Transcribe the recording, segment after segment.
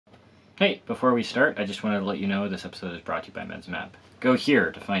Hey, before we start, I just wanted to let you know this episode is brought to you by Men's Map. Go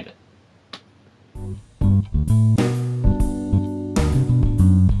here to find it.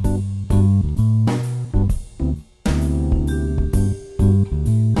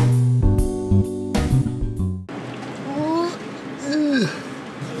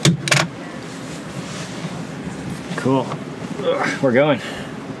 Cool. We're going.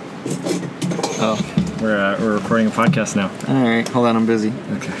 Oh. We're recording a podcast now. All right, hold on, I'm busy.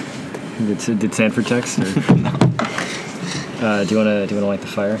 Okay. Did Sanford text? Or? No. Do you wanna light the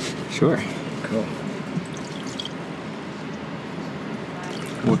fire? Sure. Cool.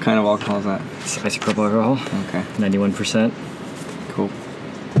 What kind of alcohol is that? It's isopropyl alcohol. Okay. 91%. Cool.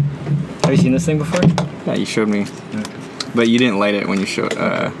 Have you seen this thing before? Yeah, you showed me. Okay. But you didn't light it when you showed.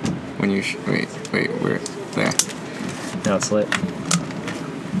 Wait, where? There. Now it's lit.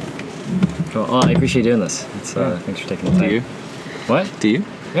 Cool. Well, I appreciate you doing this. It's, thanks for taking the time. Do you? What? Do you?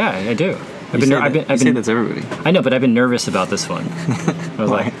 Yeah, I do. You say that's everybody. I know, but I've been nervous about this one. I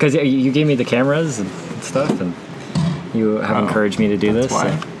was like, because you gave me the cameras and stuff, and you have encouraged me to do this.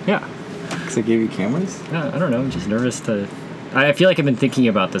 Why? So, yeah. Because I gave you cameras? Yeah, I don't know. I'm just nervous to. I feel like I've been thinking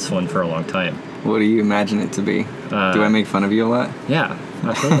about this one for a long time. What do you imagine it to be? Do I make fun of you a lot? Yeah,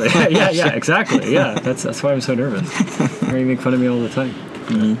 absolutely. yeah, exactly. Yeah, that's why I'm so nervous. You make fun of me all the time.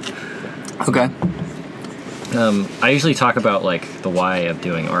 Mm-hmm. Okay. I usually talk about like the why of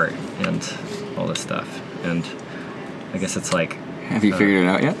doing art and all this stuff, and I guess it's like. Have you figured it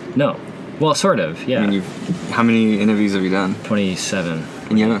out yet? No. Well, sort of. Yeah. I mean, how many interviews have you done? 27.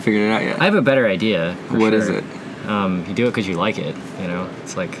 And you haven't figured it out yet? I have a better idea. What is it? You do it because you like it. You know,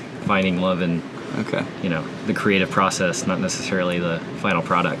 it's like finding love in. Okay. You know, the creative process, not necessarily the final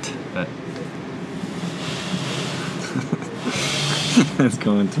product. But that's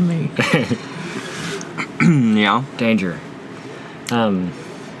going to me. Yeah. Danger.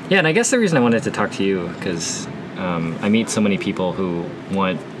 Yeah, and I guess the reason I wanted to talk to you because I meet so many people who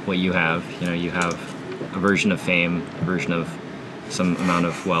want what you have. You know, you have a version of fame, a version of some amount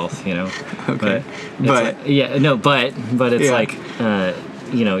of wealth. You know. Okay. But it's like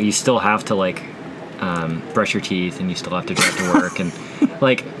you know, you still have to like brush your teeth and you still have to drive to work and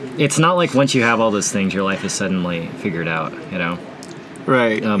like it's not like once you have all those things, your life is suddenly figured out. You know.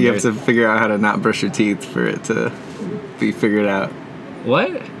 Right. You have to figure out how to not brush your teeth for it to be figured out.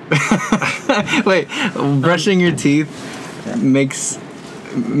 What? Wait, brushing your teeth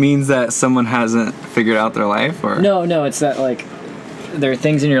means that someone hasn't figured out their life, or no, it's that like there are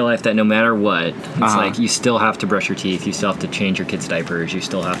things in your life that no matter what, it's like you still have to brush your teeth, you still have to change your kids' diapers, you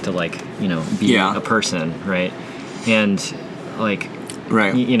still have to like, you know, be a person, right? And like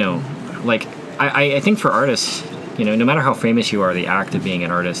you know, like I think for artists, you know, no matter how famous you are, the act of being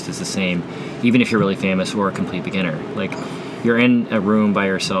an artist is the same, even if you're really famous or a complete beginner. Like, you're in a room by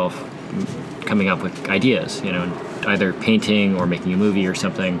yourself coming up with ideas, you know, either painting or making a movie or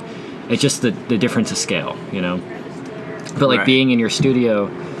something. It's just the difference of scale, you know? But, like, being in your studio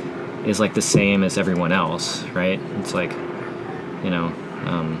is, like, the same as everyone else, right? It's like, you know,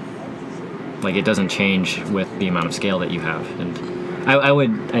 like, it doesn't change with the amount of scale that you have. And I would,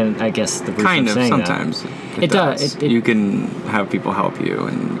 and I guess the reason I'm saying sometimes that, it does. You can have people help you,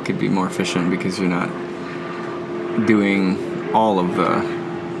 and you could be more efficient because you're not doing all of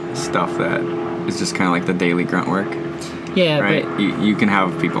the stuff that is just kind of like the daily grunt work. Yeah, right. But you can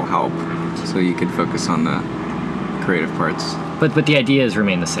have people help, so you could focus on the creative parts. But the ideas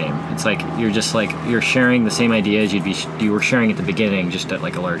remain the same. It's like you're sharing the same ideas you were sharing at the beginning, just at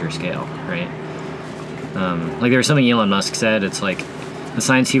like a larger scale, right? Like there was something Elon Musk said. It's like the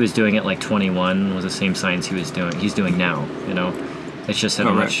science he was doing at like 21 was the same science he's doing now. You know, it's just at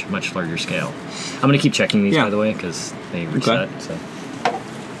a much larger scale. I'm gonna keep checking these by the way because they reset. Okay. So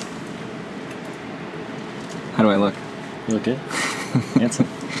how do I look? You look good. Handsome.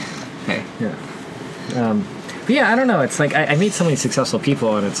 Hey. Yeah. But yeah, I don't know. It's like I meet so many successful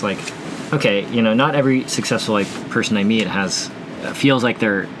people, and it's like, okay, you know, not every successful person I meet feels like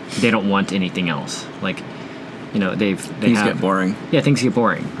they don't want anything else. Like, you know, things get boring. Yeah, things get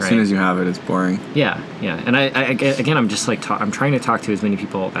boring. Right? As soon as you have it, it's boring. Yeah. And I again, I'm just like I'm trying to talk to as many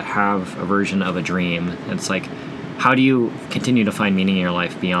people that have a version of a dream. And it's like, how do you continue to find meaning in your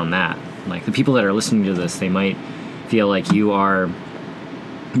life beyond that? Like the people that are listening to this, they might feel like you are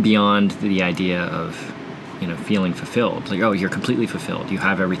beyond the idea of, you know, feeling fulfilled. Like, oh, you're completely fulfilled. You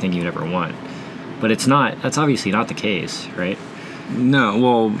have everything you'd ever want. But it's not. That's obviously not the case, right? No,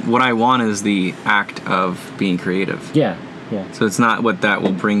 well, what I want is the act of being creative. Yeah. So it's not what that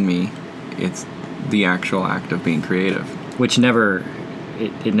will bring me, it's the actual act of being creative. Which never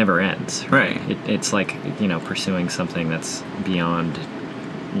it never ends. Right. It's like, you know, pursuing something that's beyond,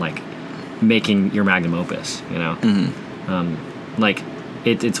 like, making your magnum opus, you know? Mm-hmm. Like,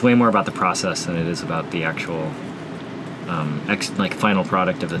 it's way more about the process than it is about the actual, like, final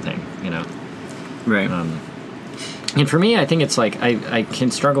product of the thing, you know? Right. And for me, I think it's like, I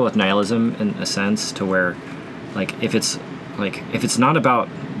can struggle with nihilism in a sense to where, like, if it's not about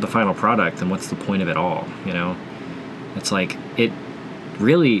the final product, then what's the point of it all, you know? It's like, it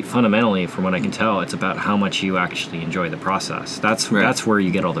really fundamentally, from what I can tell, it's about how much you actually enjoy the process. That's where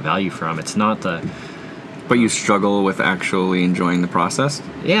you get all the value from. It's not the... But you struggle with actually enjoying the process?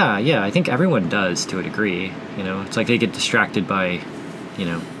 Yeah, I think everyone does to a degree, you know? It's like they get distracted by, you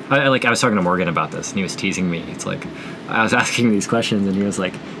know... I was talking to Morgan about this, and he was teasing me. It's like, I was asking him these questions, and he was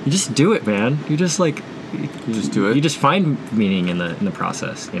like, you just do it, man. You just, like... You just do it? You just find meaning in the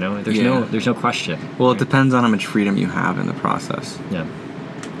process, you know? There's no question. Well, right? It depends on how much freedom you have in the process. Yeah.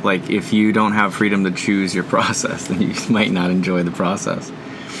 Like, if you don't have freedom to choose your process, then you might not enjoy the process.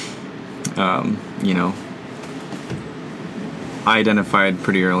 You know, I identified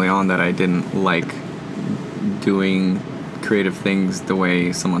pretty early on that I didn't like doing creative things the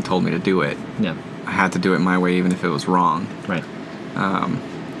way someone told me to do it. Yeah. I had to do it my way, even if it was wrong. Right.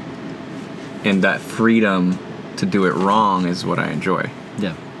 And that freedom to do it wrong is what I enjoy.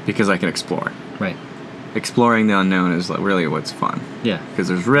 Yeah. Because I can explore. Right. Exploring the unknown is really what's fun. Yeah. Because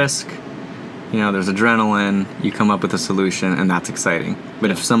there's risk, you know, there's adrenaline, you come up with a solution, and that's exciting. But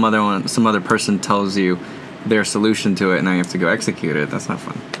if some other person tells you their solution to it and now you have to go execute it, that's not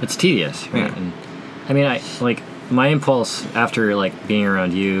fun. It's tedious, right? Yeah. And I mean, my impulse after, like, being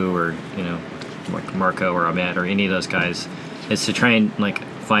around you or, you know, like Marco or Ahmed or any of those guys is to try and, like,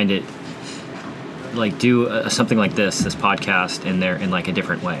 find it, like, do something like this podcast in like a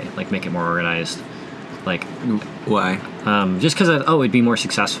different way, like make it more organized, like. Why? Just because it'd be more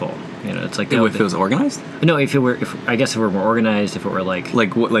successful. You know, it's like if it was organized. No, if it were more organized, if it were like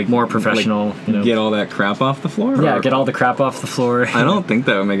more professional. Like, you know, get all that crap off the floor. Yeah, get all the crap off the floor. I don't think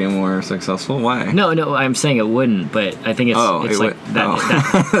that would make it more successful. Why? No, I'm saying it wouldn't, but I think it's like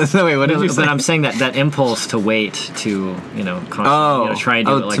that. So wait, what did you say? But I'm saying that impulse to wait to constantly try and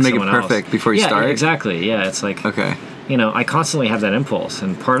do it like to make someone it perfect else. before you start. Yeah, exactly. Yeah, it's like okay. You know, I constantly have that impulse,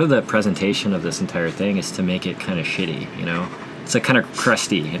 and part of the presentation of this entire thing is to make it kind of shitty, you know? It's like kind of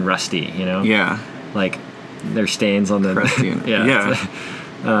crusty and rusty, you know? Yeah. Like, there's stains on the... Crusty. Yeah.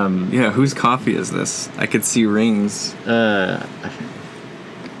 Yeah, whose coffee is this? I could see rings. I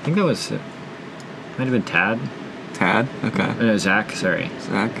think that was... might have been Tad. Tad? Okay. No, Zach, sorry.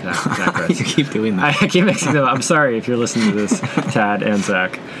 Zach you keep doing that. I keep mixing them up. I'm sorry if you're listening to this, Tad and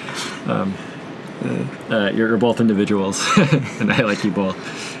Zach. You're both individuals, and I like you both.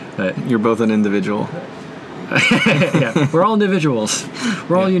 But you're both an individual. Yeah, we're all individuals.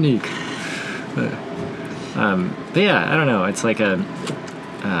 We're all unique. But yeah, I don't know. It's like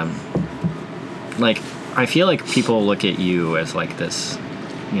I feel like people look at you as like this,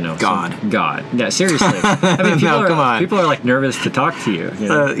 you know, God. Yeah, seriously. I mean, people are like nervous to talk to you. You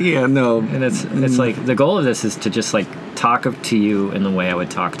know? Yeah, no. And it's like the goal of this is to just like talk to you in the way I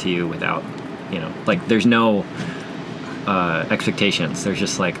would talk to you without, you know, like there's no expectations. There's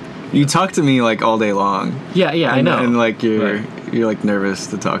just like you talk to me like all day long. Yeah, I know. And like you're like nervous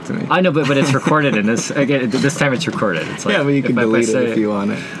to talk to me. I know, but it's recorded, and this time it's recorded. It's like, yeah, but you can delete it if you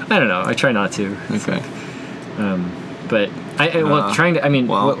want it. I don't know. I try not to. Okay. But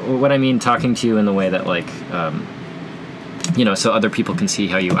what I mean talking to you in the way that like you know, so other people can see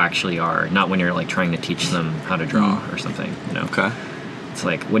how you actually are, not when you're like trying to teach them how to draw or something, you know. Okay. It's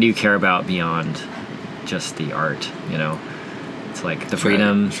like, what do you care about beyond just the art, you know? It's like the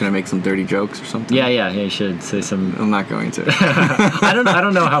freedom. Should I make some dirty jokes or something? Yeah, you should say some. I'm not going to. I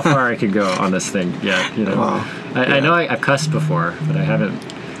don't know how far I could go on this thing yet, you know. Well, I know I've cussed before, but I haven't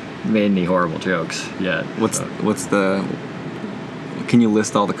made any horrible jokes yet. Can you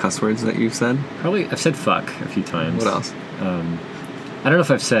list all the cuss words that you've said? Probably, I've said fuck a few times. What else? I don't know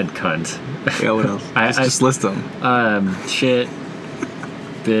if I've said cunt. Yeah, what else? Just list them. Shit,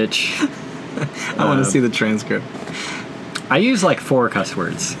 bitch. I want to see the transcript. I use like 4 cuss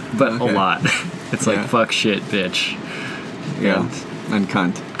words, but a lot. It's like fuck, shit, bitch. Yeah. And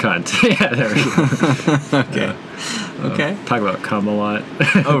cunt. Cunt. Yeah, there we go. Okay. Okay. Talk about cum a lot.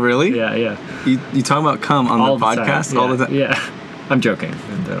 Oh, really? Yeah. You talk about cum on the podcast all the time? Yeah. I'm joking.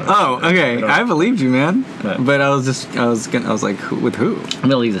 Oh, okay. I believed you, man. But I was like, with who? I'm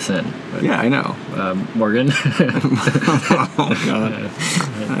gonna leave this in. Yeah, I know. Morgan. Oh God.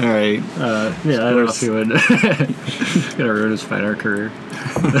 All right. Yeah, I don't know if he would. Gonna ruin his fine art career.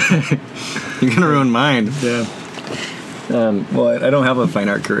 You're gonna ruin mine. Yeah. Well, I don't have a fine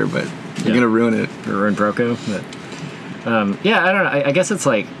art career, but you're gonna ruin it. Ruin Proko. Yeah, I don't know. I guess it's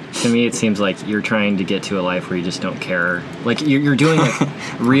like, to me, it seems like you're trying to get to a life where you just don't care. Like, you're doing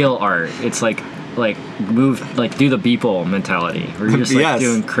like real art. It's like move, like do the Beeple mentality, where you're just like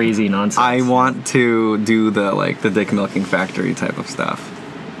doing crazy nonsense. I want to do the dick milking factory type of stuff.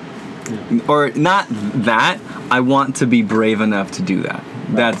 Yeah. Or not that. I want to be brave enough to do that.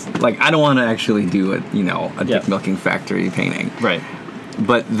 Right. That's like, I don't want to actually do a dick milking factory painting. Right.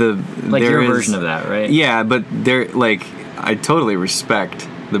 But like your version of that, right? Yeah, but I totally respect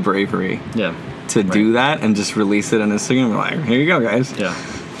the bravery. Yeah. To do that and just release it on Instagram. We're like, here you go, guys. Yeah.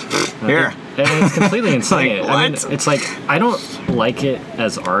 Here. And it's completely insane. Like, what? I mean, it's like, I don't like it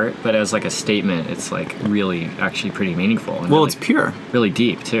as art, but as like a statement, it's like really actually pretty meaningful. And well, really, it's pure. Really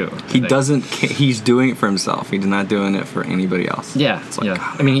deep too. He's doing it for himself. He's not doing it for anybody else. Yeah. It's like,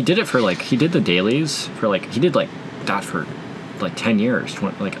 yeah. I mean, he did it for he did the dailies for he did that for 10 years, for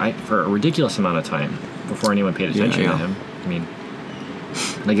a ridiculous amount of time before anyone paid attention to him. I mean,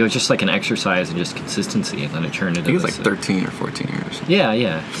 it was just like an exercise in just consistency, and then it turned into. I think it's 13 or 14 years. Yeah,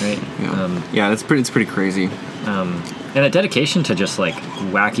 right. Yeah, it's pretty crazy. And a dedication to just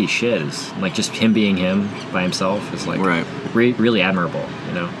wacky shit is just him being him by himself is really admirable,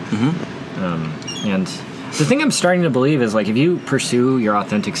 you know. Mm-hmm. And the thing I'm starting to believe is if you pursue your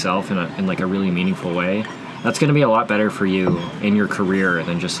authentic self in a really meaningful way, that's going to be a lot better for you in your career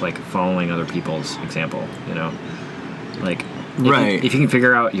than just following other people's example, you know. If you can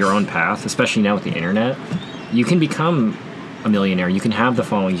figure out your own path, especially now with the internet, you can become a millionaire. You can have the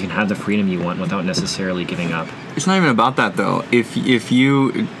following. You can have the freedom you want without necessarily giving up. It's not even about that though. If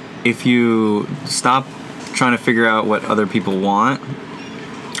you stop trying to figure out what other people want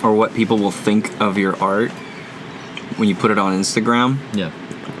or what people will think of your art when you put it on Instagram,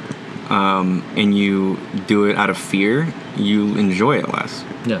 and you do it out of fear, you enjoy it less.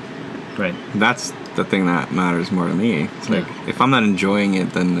 Yeah, right. That's the thing that matters more to me. It's if I'm not enjoying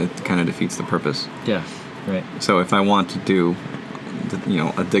it, then it kind of defeats the purpose. Yeah, right. So if I want to do,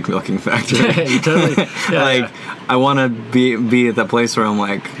 a dick milking factory, you totally, I want to be at that place where I'm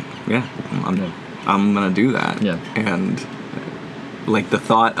I'm gonna do that. Yeah. And the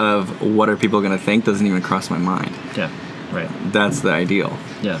thought of what are people gonna think doesn't even cross my mind. Yeah, right. That's the ideal.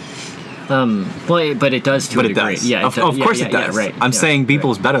 Yeah. But it does to a degree. Does. Yeah, of course it does. Yeah, right. I'm saying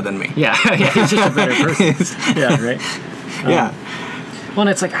Beeple's better than me. Yeah, he's just a better person. Yeah, right. Yeah. Well, and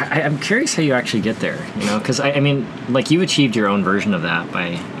it's I'm curious how you actually get there, you know, because I mean, you achieved your own version of that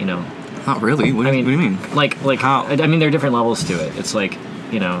by, you know. Not really. What do you mean? How? I mean, there are different levels to it. It's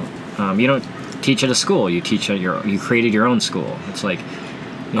you don't teach at a school. You teach at you created your own school. It's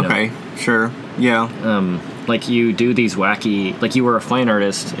okay, sure, yeah. You do these wacky, you were a fine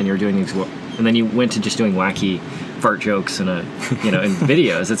artist and you're doing these, and then you went to just doing wacky fart jokes in in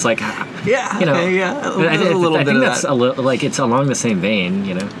videos. It's yeah, you know, yeah, a little bit of that's that. It's along the same vein,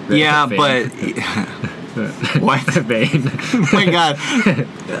 you know. Yeah, but what vein? Oh my god.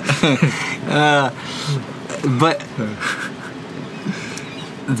 But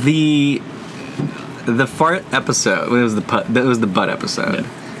the fart episode, it was the butt episode. Yeah.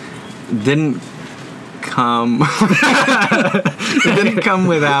 Didn't come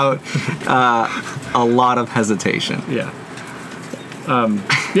without a lot of hesitation. Yeah.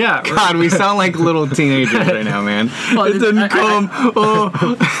 Yeah. God, we sound like little teenagers right now, man. Well, it didn't come.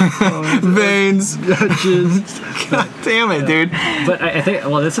 Veins. God damn it, dude. But I think,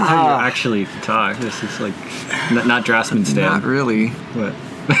 this is how you actually talk. This is not Draftsman Stan. Not really. What?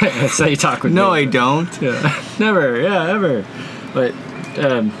 That's how you talk with me. No, I don't. Yeah. Never. Yeah, ever. But,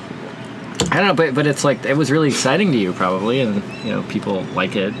 I don't know, but it's it was really exciting to you probably, and people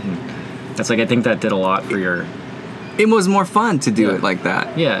like it, and that's I think that did a lot for your. It was more fun to do it like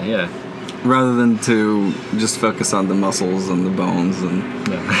that. Yeah, yeah. Rather than to just focus on the muscles and the bones and.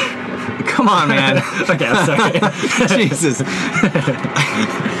 Yeah. Come on, man. Okay, I'm sorry. Jesus.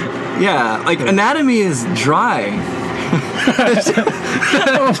 Yeah, anatomy is dry.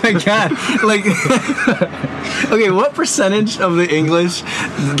 Oh my god! Okay, what percentage of the English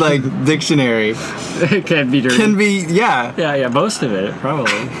dictionary can be dirty? Can be, yeah. Yeah, most of it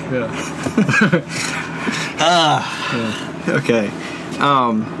probably. Yeah. Okay.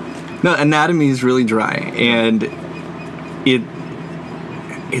 No, anatomy is really dry, and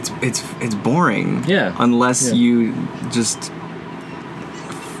it's boring. Yeah. Unless you just.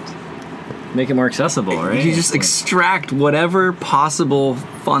 Make it more accessible, right? You just extract whatever possible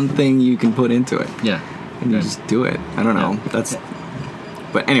fun thing you can put into it. Yeah. And you just do it. I don't know.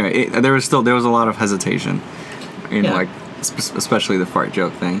 But anyway, there was a lot of hesitation in especially the fart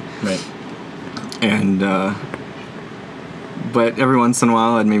joke thing. Right. And But every once in a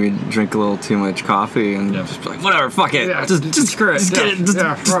while, I'd maybe drink a little too much coffee and just be like, whatever, fuck it. Yeah, just screw it. Just get it. Just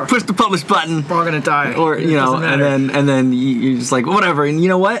push the publish button. We're all gonna die. Or, and then you're just like, whatever. And you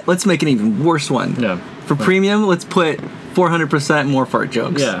know what? Let's make an even worse one. Yeah. For premium, let's put 400% more fart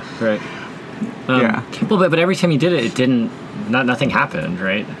jokes. Yeah, right. Yeah. Well, but every time you did it, nothing happened,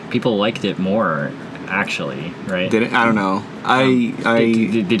 right? People liked it more, actually, right? Did it? I don't know.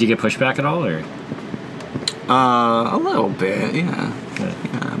 Did you get pushback at all, or? A little bit, yeah.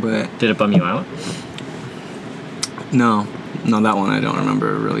 But did it bum you out? No, that one I don't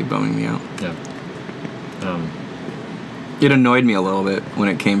remember really bumming me out. Yeah. It annoyed me a little bit when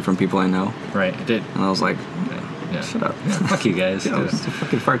it came from people I know. Right, it did. And I was like, yeah. Shut up. Yeah, fuck you guys. Yeah, it's a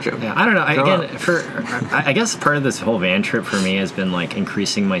fucking fart joke. Yeah, I don't know. I guess part of this whole van trip for me has been like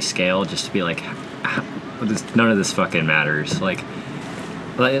increasing my scale just to be like, none of this fucking matters. Like,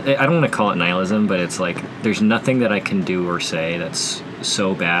 I don't want to call it nihilism, but it's like there's nothing that I can do or say that's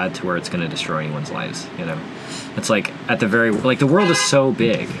so bad to where it's going to destroy anyone's lives. You know, it's like the world is so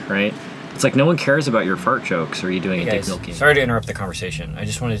big, right? It's like no one cares about your fart jokes or you doing a dick milking. Sorry to interrupt the conversation. I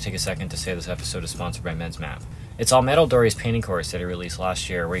just wanted to take a second to say this episode is sponsored by Men's Map. It's Ahmed Dori's painting course that he released last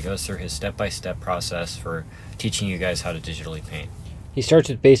year, where he goes through his step-by-step process for teaching you guys how to digitally paint. He starts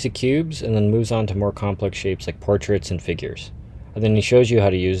with basic cubes and then moves on to more complex shapes like portraits and figures. And then he shows you how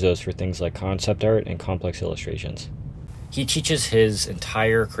to use those for things like concept art and complex illustrations. He teaches his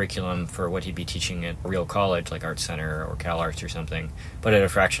entire curriculum for what he'd be teaching at a real college like Art Center or Cal Arts or something, but at a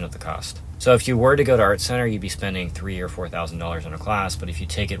fraction of the cost. So if you were to go to Art Center, you'd be spending $3,000 or $4,000 on a class, but if you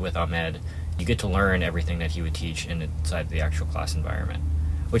take it with Ahmed, you get to learn everything that he would teach inside the actual class environment,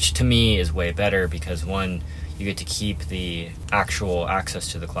 which to me is way better because, one, you get to keep the actual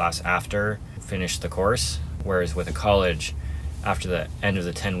access to the class after you finish the course, whereas with a college, after the end of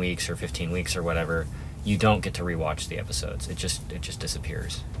the 10 weeks or 15 weeks or whatever, you don't get to rewatch the episodes. It just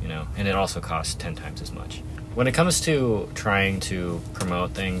disappears, you know, and it also costs 10 times as much. When it comes to trying to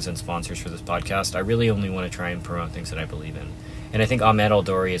promote things and sponsors for this podcast, I really only want to try and promote things that I believe in. And I think Ahmed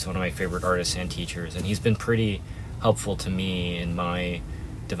Dori is one of my favorite artists and teachers, and he's been pretty helpful to me in my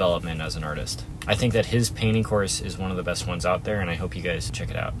development as an artist. I think that his painting course is one of the best ones out there, and I hope you guys check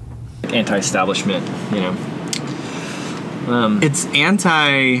it out. Anti-establishment, you know. It's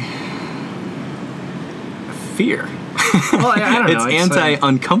anti-fear. Well, I don't know. It's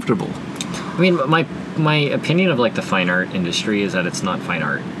anti-uncomfortable. I mean, my opinion of like the fine art industry is that it's not fine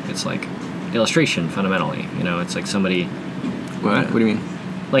art. It's like illustration fundamentally. You know, it's like somebody. What? What do you mean?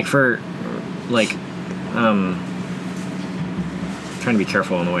 Like for, like, trying to be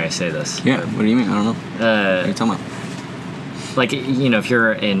careful in the way I say this. Yeah. What do you mean? I don't know. What are you talking about? Like, you know, if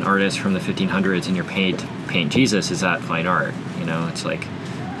you're an artist from the 1500s and you're paid paint Jesus, is that fine art? You know, it's like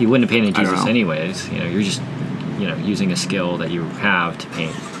you wouldn't have painted Jesus anyways. You know, you're just, you know, using a skill that you have to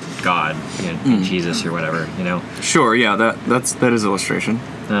paint God, you know, Jesus or whatever. You know. Sure. Yeah. That is illustration.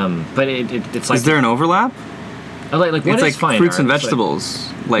 But it's like. Is there an overlap? Like what it's is like fine fruits art? and vegetables.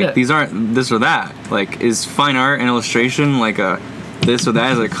 Like these aren't this or that. Like is fine art and illustration like a this or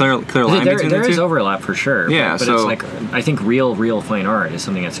that? Is there a clear line between the two? There is overlap for sure. Yeah, but it's like I think real fine art is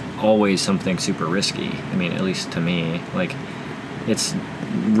something that's always something super risky. I mean, at least to me, like it's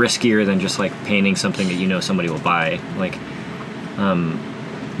riskier than just like painting something that you know somebody will buy. Like,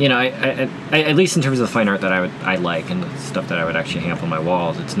 you know, I at least in terms of the fine art that I like and the stuff that I would actually hang up on my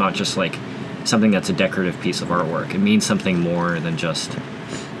walls, it's not just like something that's a decorative piece of artwork. It means something more than just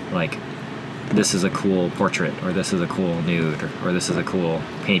like this is a cool portrait or this is a cool nude or this is a cool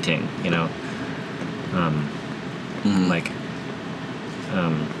painting, you know.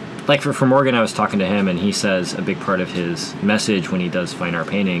 Like for Morgan, I was talking to him and he says a big part of his message when he does fine art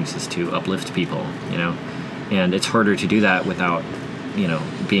paintings is to uplift people, you know, and it's harder to do that without, you know,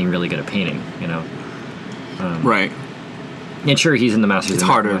 being really good at painting, you know. Right. And sure, he's in the Masters. It's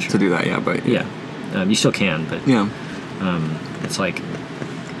harder to do that, yeah, but yeah, you still can, but yeah, it's like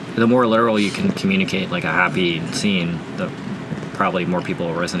the more literal you can communicate, like a happy scene, the probably more people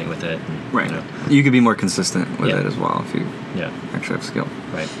will resonate with it. And, right. You know. You could be more consistent with it as well if you actually have skill.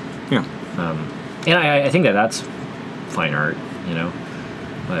 Right. Yeah. And I think that's fine art, you know,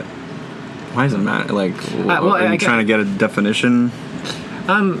 but why does it matter? Like, are you trying to get a definition?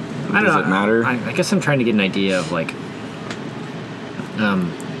 I don't know. Does it matter? I guess I'm trying to get an idea of like.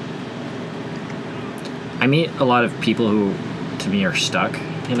 I meet a lot of people who, to me, are stuck.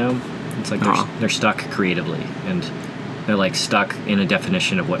 You know, it's like they're stuck creatively, and they're like stuck in a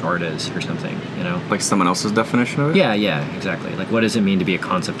definition of what art is or something. You know, like someone else's definition of it. Yeah, exactly. Like, what does it mean to be a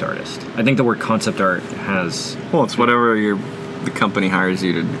concept artist? I think the word concept art has. Well, it's whatever the company hires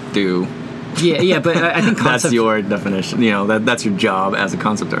you to do. Yeah, but I think that's your definition. You know, that's your job as a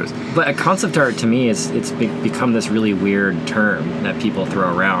concept artist. But a concept art to me it's become this really weird term that people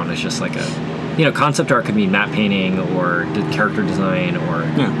throw around. It's just like concept art could mean matte painting or character design or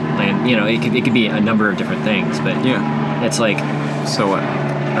land. You know, it could be a number of different things. But it's like, so what?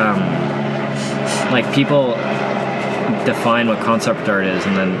 Like people define what concept art is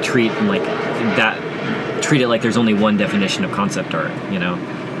and then treat it like there's only one definition of concept art. You know.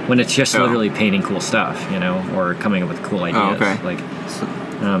 When it's just literally painting cool stuff, you know, or coming up with cool ideas. Oh, okay. Like,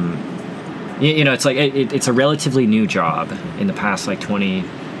 it's like it's a relatively new job in the past like 20,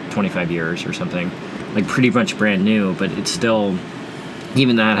 25 years or something, like pretty much brand new. But it's still,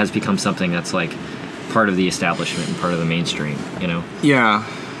 even that has become something that's like part of the establishment and part of the mainstream. You know. Yeah,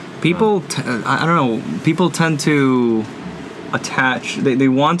 people. I don't know. People tend to attach. They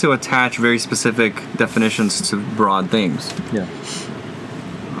want to attach very specific definitions to broad things. Yeah.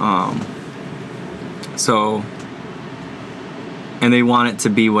 So, and they want it to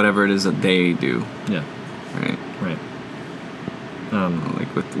be whatever it is that they do. Yeah. Right. Right.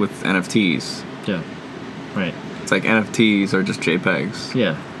 Like with NFTs. Yeah. Right. It's like NFTs are just JPEGs.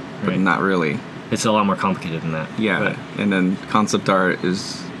 Yeah. But right. not really. It's a lot more complicated than that. Yeah. But. And then concept art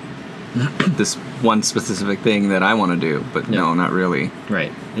is this one specific thing that I want to do, but no, not really.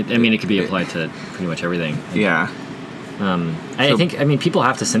 Right. It could be applied to pretty much everything. Yeah. I think people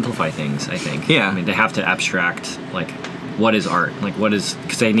have to simplify things, I think. Yeah. I mean, they have to abstract, like, what is art? Like, what is...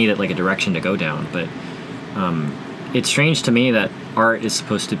 Because they need it, like, a direction to go down. But it's strange to me that art is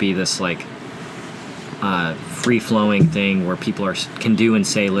supposed to be this, like, free-flowing thing where people can do and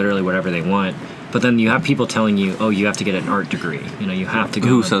say literally whatever they want. But then you have people telling you, oh, you have to get an art degree. You know, you have to go...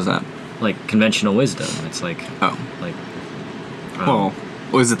 Who says that? Like, conventional wisdom. It's like... Oh. Like... well,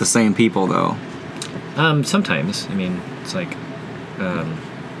 is it the same people, though? Sometimes. I mean, it's like, I'm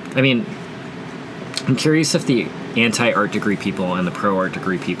curious if the anti-art degree people and the pro-art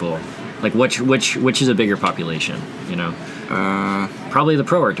degree people, like, which is a bigger population, you know? Probably the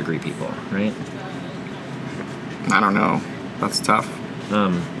pro-art degree people, right? I don't know. That's tough.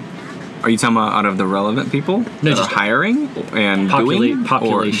 Are you talking about out of the relevant people that are hiring and doing?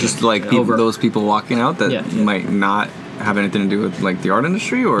 Population. Or just, like, those people walking out that might not have anything to do with, like, the art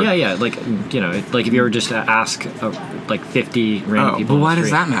industry, or yeah, like, you know, like if you were just to ask like 50 random people. But why does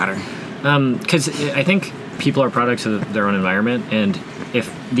that matter? Because I think people are products of their own environment, and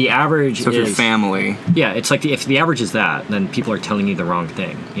if the average is your family, it's like if the average is that, then people are telling you the wrong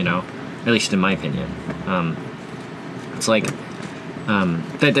thing, you know, at least in my opinion. It's like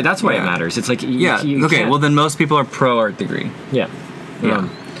that's why it matters. It's like you okay, well then most people are pro art degree. Yeah.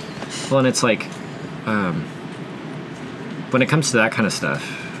 Well, and it's like when it comes to that kind of stuff,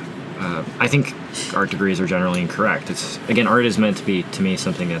 I think art degrees are generally incorrect. It's, again, art is meant to be, to me,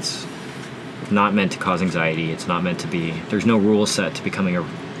 something that's not meant to cause anxiety. It's not meant to be... There's no rule set to becoming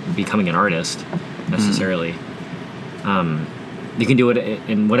an artist, necessarily. You can do it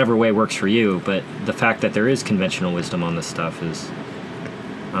in whatever way works for you, but the fact that there is conventional wisdom on this stuff is...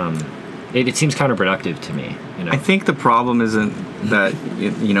 It seems counterproductive to me, you know? I think the problem isn't that,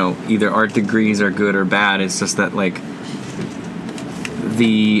 you know, either art degrees are good or bad. It's just that, like...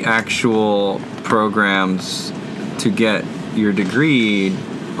 the actual programs to get your degree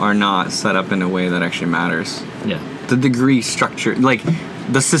are not set up in a way that actually matters. Yeah. The degree structure, like,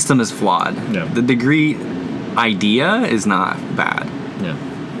 the system is flawed. Yeah. The degree idea is not bad. Yeah.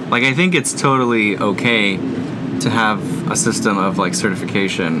 Like, I think it's totally okay to have a system of, like,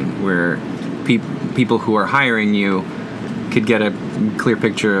 certification where people who are hiring you could get a clear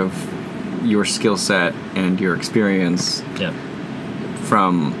picture of your skill set and your experience. Yeah.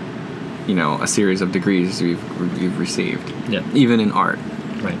 From, you know, a series of degrees you've received. Yeah. Even in art.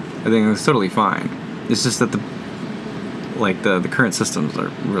 Right. I think it's totally fine. It's just that the current systems are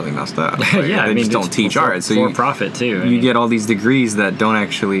really messed up. Like, they just don't teach art. So for profit too. You get all these degrees that don't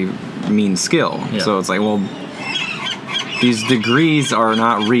actually mean skill. Yeah. So it's like, well, these degrees are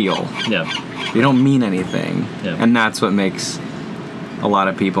not real. Yeah. They don't mean anything. Yeah. And that's what makes a lot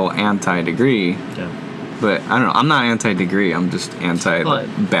of people anti-degree. Yeah. But I don't know. I'm not anti-degree. I'm just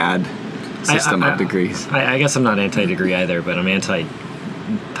anti-bad system of degrees. I guess I'm not anti-degree either, but I'm anti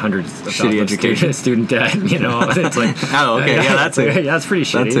hundreds of shitty education, student debt. You know, it's like oh, okay, yeah, that's it. Yeah, that's pretty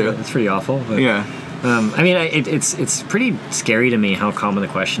shitty. That's pretty awful. But, yeah. I mean, it's pretty scary to me how common the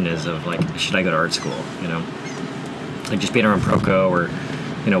question is of, like, should I go to art school? You know, like just being around Proko or,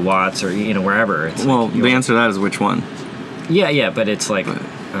 you know, Watts or, you know, wherever. It's well, like, the answer to that is which one. Yeah, but it's like.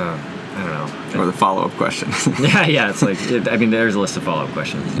 I don't know. Or the follow-up question. yeah, it's like, I mean, there's a list of follow-up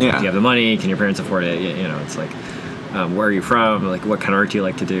questions. Yeah. Do you have the money? Can your parents afford it? You know, it's like, where are you from? Like, what kind of art do you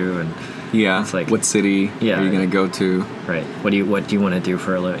like to do? And Yeah. It's like, what city are you going to go to? Right. What do you want to do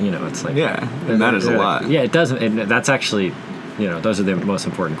for a living? You know, it's like, yeah, it matters a lot. Yeah, it doesn't. And that's actually, you know, those are the most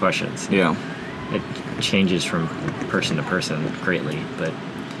important questions. Yeah. It changes from person to person greatly, but.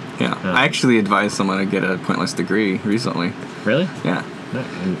 Yeah. I actually advised someone to get a pointless degree recently. Really? Yeah.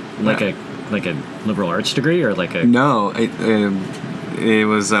 Like a liberal arts degree or like a. No, it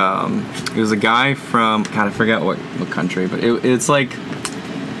was a guy from, God, I forgot what country, but it's like.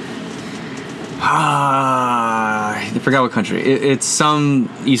 I forgot what country. It's some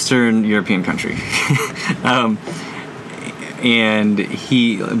Eastern European country. But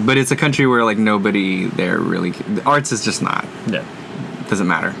it's a country where like nobody there really, the arts is just not. Yeah. Doesn't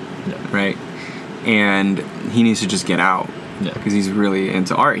matter. Yeah. Right? And he needs to just get out. Yeah. Because he's really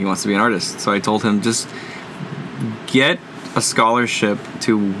into art. He wants to be an artist. So I told him, just get a scholarship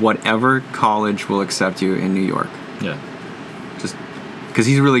to whatever college will accept you in New York. Yeah. Just because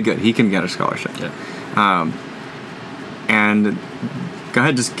he's really good. He can get a scholarship. Yeah. And go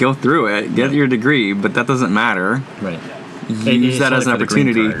ahead, just go through it, get your degree, but that doesn't matter. Right. Use that as an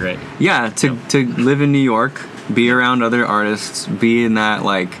opportunity. Card, right? Yeah, to live in New York, be around other artists, be in that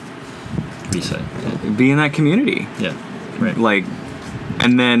be in that community. Yeah. Right. Like,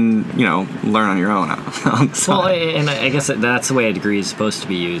 and then, you know, learn on your own. Well, and I guess that's the way a degree is supposed to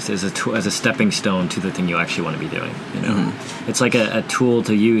be used, as a stepping stone to the thing you actually want to be doing. You know, it's like a tool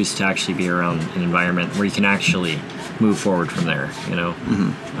to use to actually be around an environment where you can actually move forward from there. You know,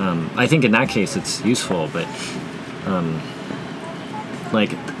 I think in that case it's useful, but I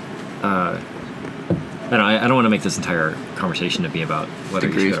don't want to make this entire conversation to be about whether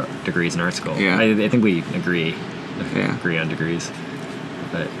you should get degrees in art school. Yeah. I think we agree on degrees.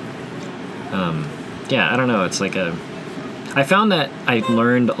 But, I don't know. It's like I found that I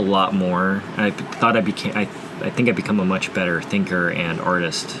learned a lot more. I thought I think I become a much better thinker and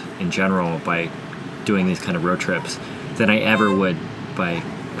artist in general by doing these kind of road trips than I ever would by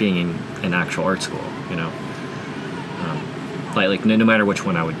being in an actual art school, you know? Like no matter which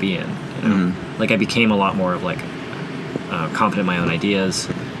one I would be in, you know? Like I became a lot more of confident in my own ideas.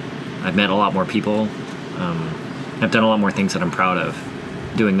 I've met a lot more people. I've done a lot more things that I'm proud of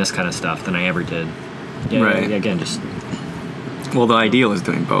doing this kind of stuff than I ever did. Yeah, right. Yeah, again, just. Well, the ideal is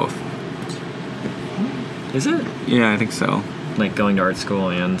doing both. Is it? Yeah, I think so. Like going to art school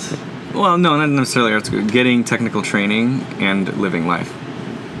and. Well, no, not necessarily art school. Getting technical training and living life.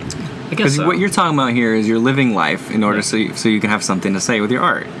 I guess so. What you're talking about here is you're living life in order so you can have something to say with your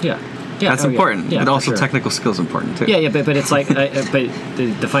art. Yeah. That's important. Yeah, but also sure. Technical skills important too. Yeah, but it's like,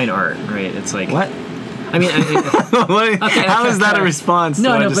 define art, right? It's like what? I mean, how is that a response?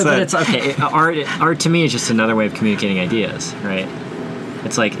 No, but it's okay. Art to me is just another way of communicating ideas, right?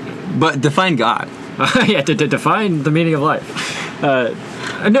 It's like, but define God. Yeah, to define the meaning of life.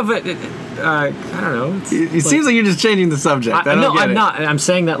 No, but I don't know. It seems like you're just changing the subject. I'm not. I'm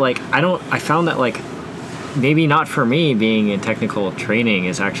saying that I found that maybe not for me being in technical training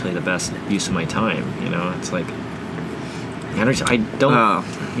is actually the best use of my time. You know, it's like I don't.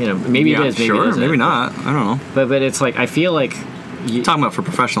 You know, maybe it is. Maybe sure, it isn't. Maybe not. I don't know. But it's like I feel like talking about for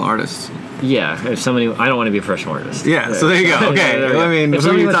professional artists. Yeah, if somebody, I don't want to be a professional artist. Yeah, so there you go. Okay, I mean, if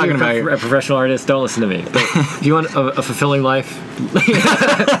who are you talking about? A professional artist, don't listen to me. But if you want a fulfilling life,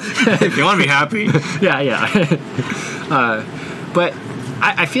 if you want to be happy, yeah. But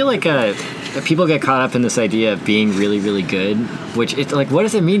I feel like people get caught up in this idea of being really, really good, which it's like, what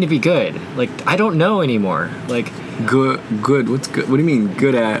does it mean to be good? Like, I don't know anymore. Like. Good. What's good? What do you mean?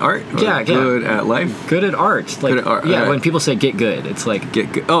 Good at art? Yeah. Good at life? Good at art. Like, good at art. Yeah, right. when people say get good, it's like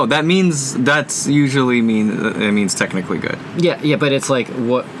get good. Oh, that means it means technically good. Yeah, but it's like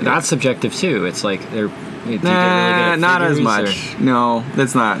what that's subjective too. It's like they're really good at not as much. No,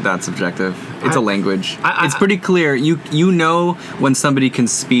 that's not that subjective. It's a language. It's pretty clear. You know when somebody can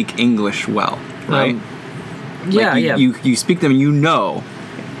speak English well, right? Yeah. You speak them and you know.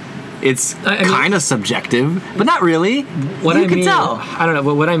 It's kind of subjective, but not really. What I mean, tell. I don't know.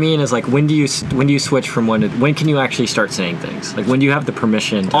 But what I mean is like, when do you switch from when can you actually start saying things? Like, when do you have the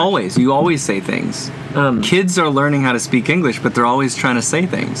permission? Always. You always say things. Kids are learning how to speak English, but they're always trying to say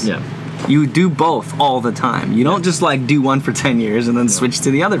things. Yeah. You do both all the time. You don't just do one for 10 years and then switch to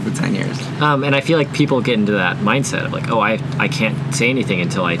the other for 10 years. And I feel like people get into that mindset of like, oh, I can't say anything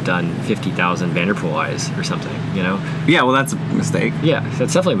until I've done 50,000 Vanderpool eyes or something, you know? Yeah, well, that's a mistake. Yeah,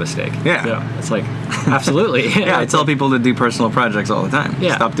 that's definitely a mistake. Yeah. It's like, absolutely. Yeah, I tell people to do personal projects all the time.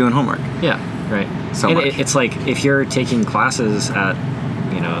 Yeah. Stop doing homework. Yeah, right. So much. It's like, if you're taking classes at,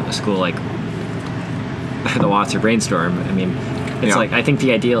 a school like the Watts or Brainstorm, I mean, it's like, I think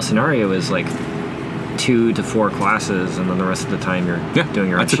the ideal scenario is like 2 to 4 classes, and then the rest of the time you're doing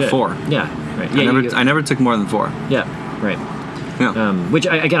your own shit. I took 4. Yeah, right. I never took more than 4. Yeah, right. Yeah. Which,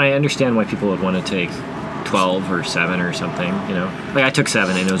 I understand why people would want to take 12 or 7 or something, you know. Like, I took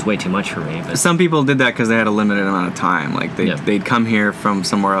 7, and it was way too much for me. But some people did that because they had a limited amount of time. Like, they'd come here from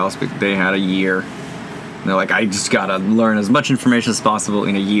somewhere else, but they had a year. And they're like, I just got to learn as much information as possible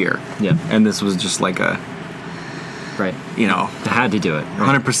in a year. Yeah. And this was just like a... Right. You know, I had to do it.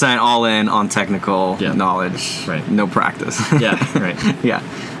 Right. 100% all in on technical knowledge. Right. No practice. Yeah. Right. Yeah.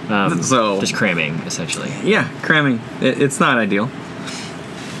 So just cramming, essentially. Yeah, cramming. It's not ideal.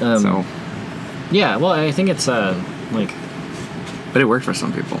 So. Yeah. Well, I think it's like. But it worked for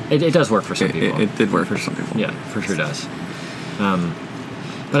some people. It does work for some people. It did work for some people. Yeah, for sure does.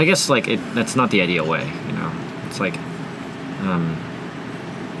 But I guess like that's not the ideal way. You know, it's like.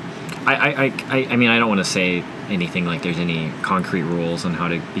 I mean, I don't want to say anything like there's any concrete rules on how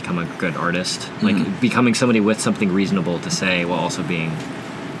to become a good artist. Like becoming somebody with something reasonable to say while also being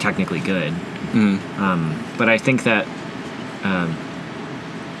technically good. But I think that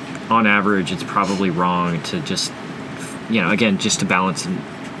on average it's probably wrong to just, you know, again, just to balance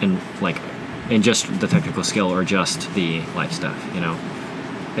and just the technical skill or just the life stuff, you know.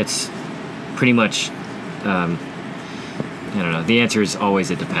 It's pretty much I don't know. The answer is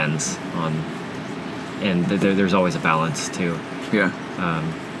always it depends on, and there's always a balance too. Yeah.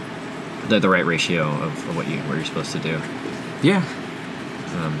 The right ratio of what you're supposed to do. Yeah.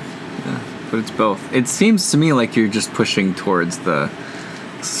 Yeah. But it's both. It seems to me like you're just pushing towards the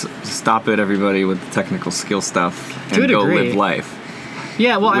stop it, everybody, with the technical skill stuff and go live life.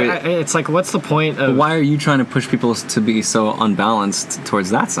 Yeah. Well, it's like, what's the point of? Why are you trying to push people to be so unbalanced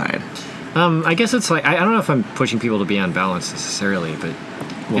towards that side? I guess it's like I don't know if I'm pushing people to be unbalanced necessarily, but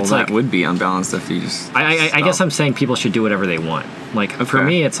it's that would be unbalanced if you just. I guess I'm saying people should do whatever they want. Like for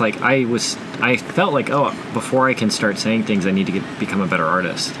me, it's like I felt like before I can start saying things, I need to become a better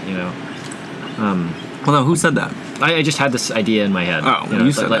artist. You know. Well, no, who said that? I just had this idea in my head. Oh, you know,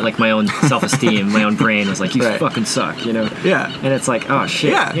 you said that. Like my own self-esteem, my own brain was like, you fucking suck. You know. Yeah. And it's like, oh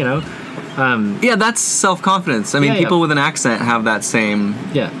shit. Yeah. You know. Yeah, that's self-confidence. I mean, people with an accent have that same.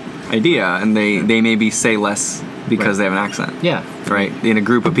 Yeah. Idea, and they maybe say less because they have an accent. Yeah. Right. In a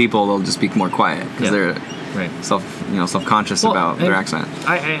group of people, they'll just be more quiet because they're self-conscious about their accent.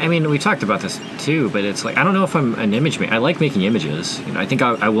 I mean, we talked about this too, but it's like I don't know if I'm an image maker. I like making images. You know, I think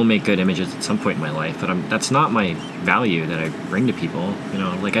I will make good images at some point in my life, but that's not my value that I bring to people. You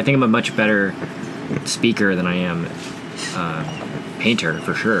know, like I think I'm a much better speaker than I am painter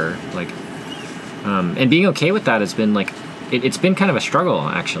for sure. Like, and being okay with that has been like. It's been kind of a struggle,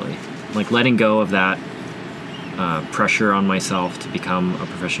 actually. Like, letting go of that pressure on myself to become a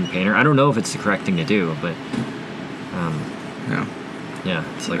professional painter. I don't know if it's the correct thing to do, but... Yeah,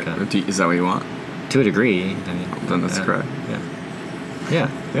 it's like is that what you want? To a degree. I mean, then that's correct. Yeah.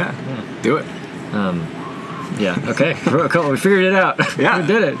 Do it. Yeah, okay. Cool. We figured it out. Yeah. We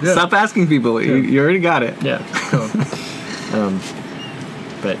did it. Yeah. Stop asking people. Yeah. You already got it. Yeah, cool.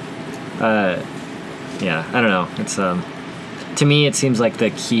 But, yeah, I don't know. It's... to me, it seems like the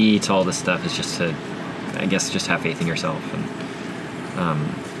key to all this stuff is just to, I guess, just have faith in yourself and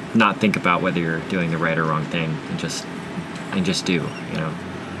not think about whether you're doing the right or wrong thing, and just do, you know.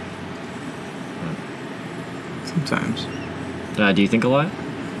 Sometimes. Do you think a lot?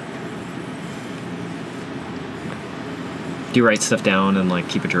 Do you write stuff down and like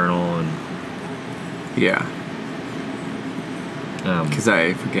keep a journal and? Yeah. Because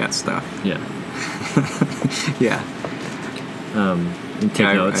I forget stuff. Yeah. Yeah. And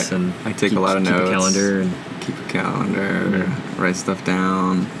take notes and I take a lot of notes. Keep a calendar and write stuff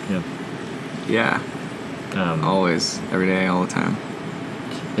down. Yeah. Always, every day, all the time.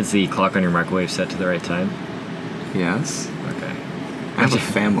 Is the clock on your microwave set to the right time? Yes. Okay. I have a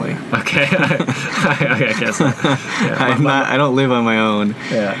family. Okay. I guess. Yeah. I don't live on my own.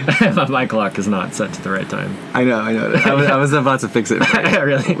 Yeah. My clock is not set to the right time. I know. I was about to fix it.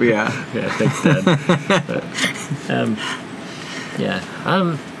 Really? Yeah. Yeah. Thanks, Dad. But, yeah.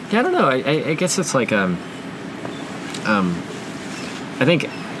 I don't know. I guess it's like I think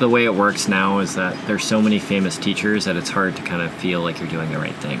the way it works now is that there's so many famous teachers that it's hard to kind of feel like you're doing the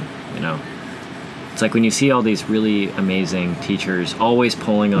right thing, you know? It's like when you see all these really amazing teachers always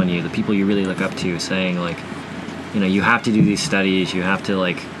pulling on you, the people you really look up to, saying like, you know, you have to do these studies, you have to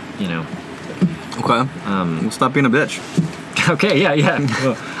like, you know. Okay. We'll stop being a bitch. Okay, yeah.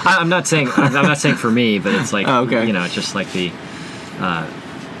 Well, I'm not saying for me, but it's like, you know, it's just like the,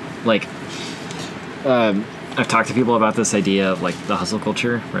 I've talked to people about this idea of like the hustle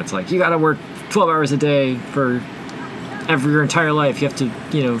culture, where it's like you got to work 12 hours a day for your entire life. You have to,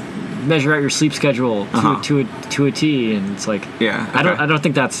 you know, measure out your sleep schedule to a T, and it's like, yeah, okay. I don't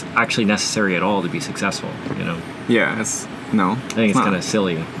think that's actually necessary at all to be successful. You know. Yeah, it's no. I think it's kind of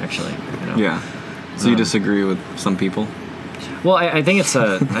silly, actually. You know? Yeah. So you disagree with some people? Well, I think it's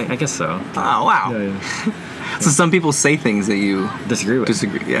I guess so. Oh wow. Yeah. So some people say things that you disagree with.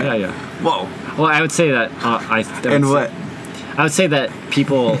 Yeah. Yeah. Whoa. Well, I would say that I would say that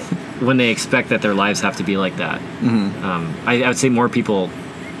people, when they expect that their lives have to be like that, I would say more people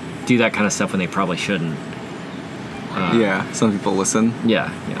do that kind of stuff when they probably shouldn't. Yeah. Some people listen. Yeah.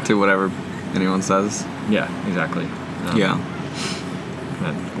 To whatever anyone says. Yeah. Exactly. Yeah.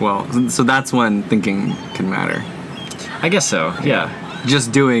 Well, so that's when thinking can matter. I guess so. Yeah.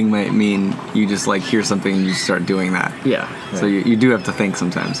 Just doing might mean you just like hear something and you start doing that. Yeah. Right. So you do have to think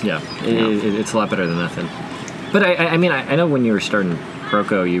sometimes. Yeah. It's a lot better than nothing. But I mean, I know when you were starting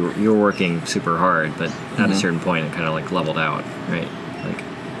Proko, you were working super hard, but at a certain point it kind of like leveled out, right? Like.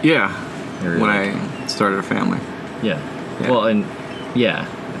 Yeah. When I started a family. Yeah. Well, and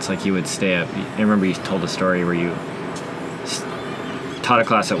it's like you would stay up. I remember you told a story where you taught a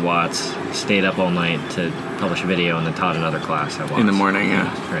class at Watts, stayed up all night to publish a video, and then taught another class at Watts. In the morning, yeah.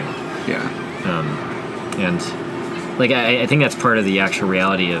 Right. Yeah. And like I think that's part of the actual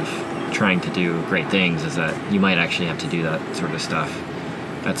reality of trying to do great things is that you might actually have to do that sort of stuff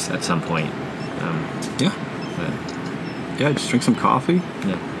at some point. Yeah, just drink some coffee.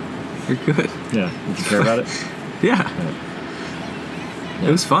 Yeah. You're good. Yeah. You care about it? Yeah. It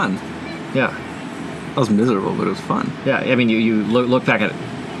was fun. Yeah. I was miserable, but it was fun. Yeah, I mean, you look back at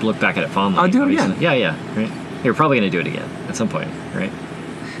it fondly. I'll do it again. Yeah, right. You're probably gonna do it again at some point, right?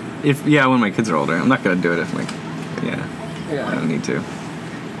 When my kids are older, I'm not gonna do it if I don't need to.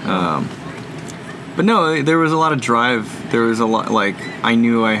 But no, there was a lot of drive. There was a lot I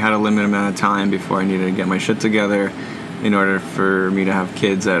knew I had a limited amount of time before I needed to get my shit together, in order for me to have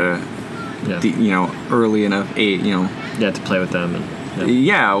kids at a early enough age. Yeah, to play with them and.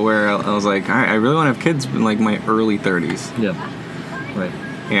 Yeah, where I was like, all right, I really want to have kids in like my early 30s. Yeah, right.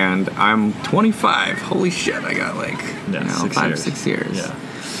 And I'm 25. Holy shit, I got 6 years. Yeah.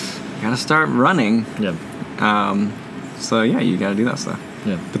 Gotta start running. Yeah. So yeah, you gotta do that stuff.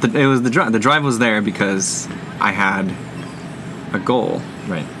 Yeah. But it was the drive. The drive was there because I had a goal.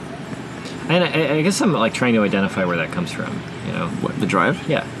 Right. And I guess I'm like trying to identify where that comes from. You know. What, the drive?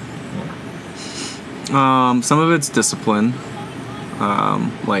 Yeah. Some of it's discipline.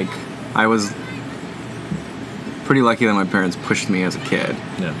 I was pretty lucky that my parents pushed me as a kid.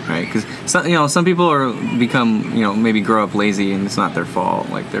 Yeah. Right? Because some people become maybe grow up lazy and it's not their fault.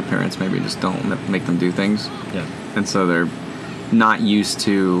 Like their parents maybe just don't make them do things. Yeah. And so they're not used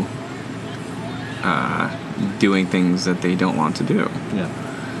to doing things that they don't want to do. Yeah.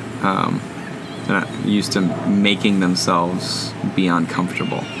 They're not used to making themselves be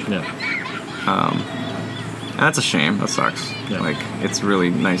uncomfortable. Yeah. That's a shame. That sucks. Yeah. Like, it's really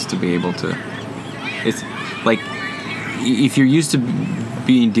nice to be able to. It's like if you're used to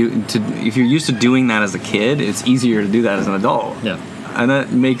if you're used to doing that as a kid, it's easier to do that as an adult. Yeah. And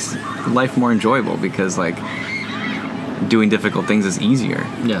that makes life more enjoyable because doing difficult things is easier.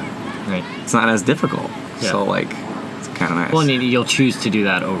 Yeah. Right. It's not as difficult. Yeah. So it's kind of nice. Well, and you'll choose to do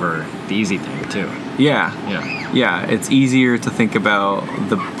that over the easy thing too. Yeah. Yeah. Yeah, it's easier to think about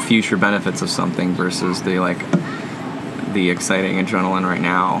the future benefits of something versus the exciting adrenaline right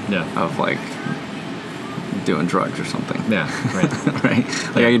now of doing drugs or something. Yeah, right. Right?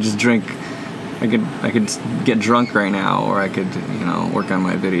 I could just drink. I could get drunk right now, or I could work on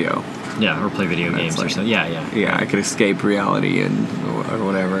my video. Yeah, or play video games or something. Yeah. Yeah, I could escape reality or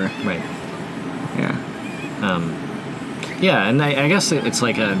whatever. Right. Yeah. Yeah, and I guess it's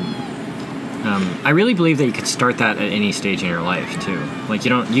like I really believe that you could start that at any stage in your life too. Like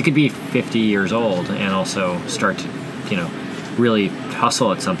you could be 50 years old and also start to, really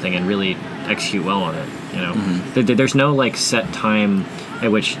hustle at something and really execute well on it. Mm-hmm. There's no set time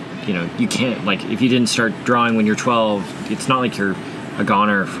at which you can't if you didn't start drawing when you're 12. It's not like you're a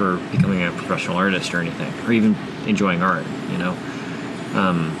goner for becoming a professional artist or anything, or even enjoying art.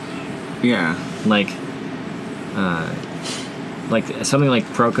 Yeah. Something like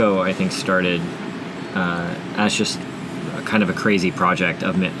Proko, I think, started as just kind of a crazy project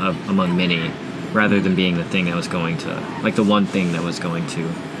among many, rather than being the thing that was going to, the one thing that was going to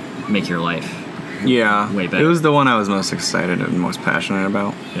make your life way better. It was the one I was most excited and most passionate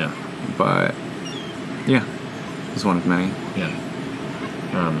about. Yeah. But, yeah, it was one of many. Yeah.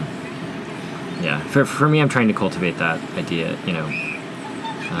 Yeah. For me, I'm trying to cultivate that idea,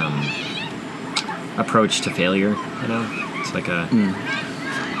 approach to failure, It's like a...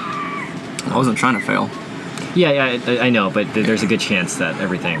 I wasn't trying to fail. Yeah, I know, but there's a good chance that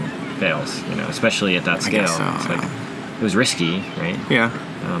everything fails, you know, especially at that scale. So, it's like, it was risky, right? Yeah.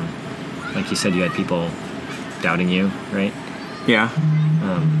 Like you said, you had people doubting you, right? Yeah.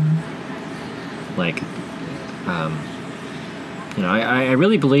 You know, I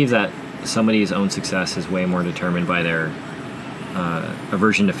really believe that somebody's own success is way more determined by their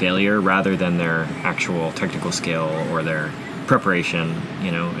aversion to failure rather than their actual technical skill or their preparation.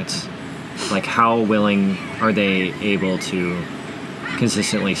 You know, it's like how willing are they able to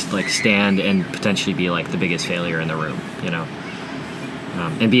consistently like stand and potentially be like the biggest failure in the room, you know,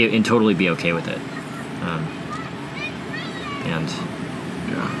 and totally be okay with it. And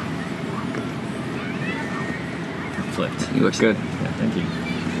Yeah. flipped. You look good. Yeah, thank you.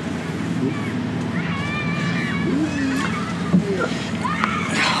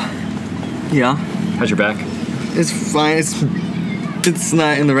 Yeah. How's your back? It's fine. It's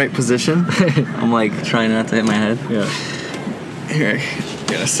not in the right position. I'm like trying not to hit my head. Yeah. Here,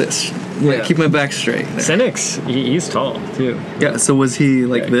 I gotta sit. Yeah. Keep my back straight. There. Senex, he's tall too. Yeah. So was he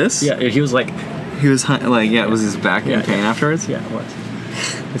like this? Yeah, he was like. He was like, yeah. Was his back in pain afterwards? Yeah, it was.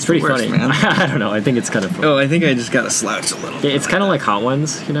 It's pretty worst, funny. Man. I don't know. I think it's kind of funny. Oh, I think I just gotta slouch a little. It's kind of like Hot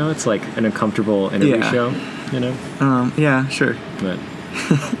Ones, you know. It's like an uncomfortable interview show, you know. Yeah, sure. But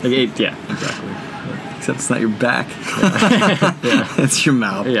yeah, exactly. Yeah. Except it's not your back. Yeah. It's your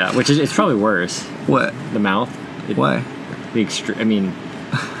mouth. Yeah, which is it's probably worse. What? The mouth. Why? I mean,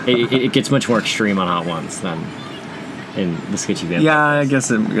 it gets much more extreme on Hot Ones than in the Sketchy Van. Yeah, I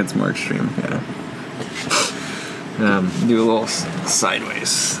guess it gets more extreme. Yeah. Do a little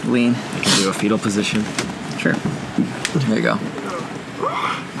sideways lean. I can do a fetal position. Sure. There you go.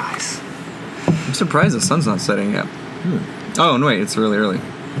 Nice. I'm surprised the sun's not setting yet. Oh, no, wait, it's really early.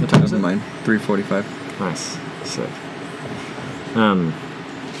 What time is it? Mine. 3:45. Nice. Sick.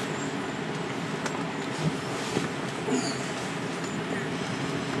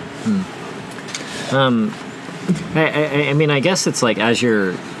 I mean, I guess it's like as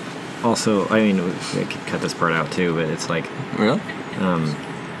you're also. I mean, I could cut this part out too, but it's like. Really?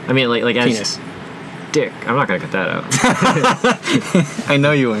 I mean, like as. Penis. Dick. I'm not gonna cut that out. I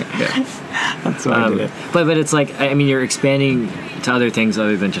know you ain't. Yeah. That's why I did it. But it's like I mean, you're expanding to other things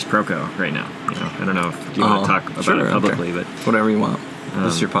other than just Proko right now. You know, I don't know if you want to talk about it publicly, but whatever you want.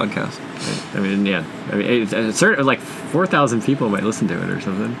 This is your podcast. I mean, yeah. I mean, it's certain like 4,000 people might listen to it or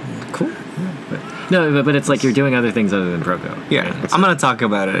something. Cool. Yeah, but it's like you're doing other things other than Proko. Yeah, right? I'm gonna talk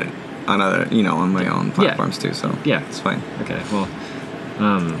about it on other, on my own platforms too. So yeah, it's fine. Okay, well,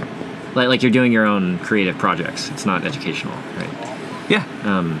 like you're doing your own creative projects. It's not educational, right? Yeah.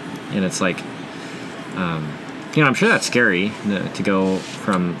 And it's like, I'm sure that's scary to go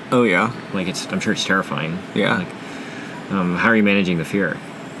from. Oh yeah. Like I'm sure it's terrifying. Yeah. Like, how are you managing the fear?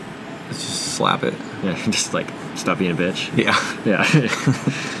 Let's just slap it. Yeah, just like stop being a bitch. Yeah. Yeah.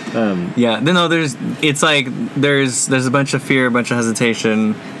 Yeah. No, there's a bunch of fear, a bunch of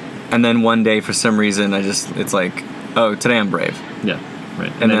hesitation, and then one day for some reason it's like, oh, today I'm brave. Yeah.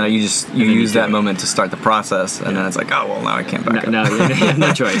 Right. And then you use that moment to start the process, and then it's like, oh well, now I can't back up. No, you have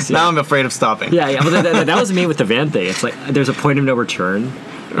no choice. Yeah. Now I'm afraid of stopping. Yeah. Well, that was me with the van thing. It's like there's a point of no return.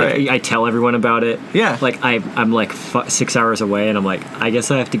 Right. I tell everyone about it. Yeah. Like I'm like 6 hours away, and I'm like, I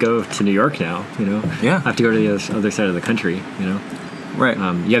guess I have to go to New York now. You know. Yeah. I have to go to the other side of the country. You know. Right.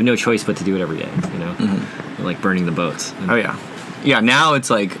 You have no choice but to do it every day. You know. Mm-hmm. You're like burning the boats. Oh yeah. Yeah. Now it's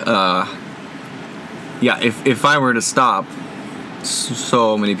like, if I were to stop,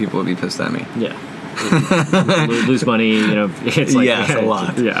 so many people would be pissed at me. Yeah. Lose money. You know. It's like it's a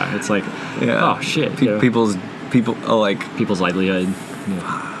lot. Yeah. It's like oh shit. People's livelihood.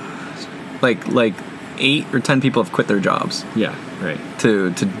 Yeah. Like 8 or 10 people have quit their jobs. Yeah, right. To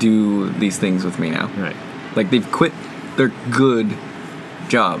do these things with me now. Right. Like they've quit their good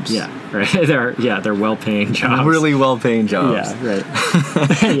jobs. Yeah, right. They're well-paying jobs. Really well-paying jobs. Yeah, right.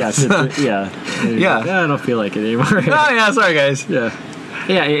 Yeah. Yeah. Like, I don't feel like it anymore. Oh yeah, sorry guys. Yeah.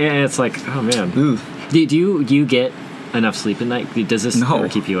 Yeah, and it's like, oh man. Ooh. Do you get enough sleep at night? Does this ever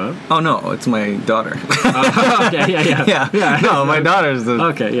keep you up? Oh no, it's my daughter. Okay, yeah. No, my daughter's the.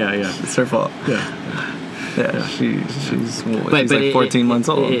 Okay, yeah. It's her fault. Yeah. She's like 14 months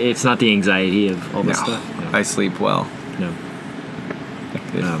old. It's not the anxiety of all this stuff. No. I sleep well. No.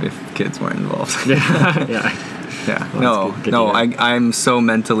 If kids weren't involved. Yeah. Well, no. I'm so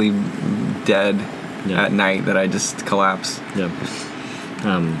mentally dead at night that I just collapse. Yeah.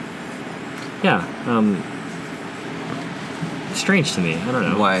 Strange to me. I don't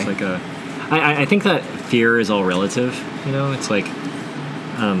know. Why? It's like I think that fear is all relative. You know, it's like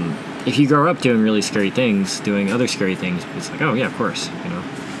if you grow up doing really scary things, doing other scary things, it's like, oh yeah, of course. You know.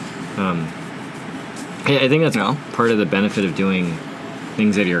 I think that's part of the benefit of doing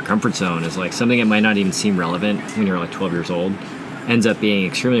things out of your comfort zone is like something that might not even seem relevant when you're like 12 years old ends up being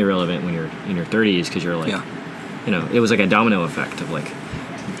extremely relevant when you're in your 30s because you're like, you know, it was like a domino effect of like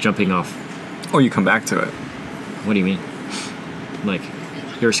jumping off. Or you come back to it. What do you mean? Like,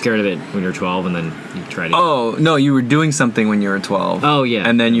 you were scared of it when you were 12 and then you tried it. Oh, no, you were doing something when you were 12. Oh, yeah.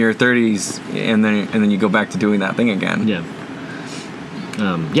 And then your 30s, and then you go back to doing that thing again. Yeah.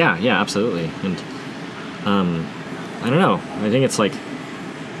 Yeah, absolutely. And I don't know. I think it's like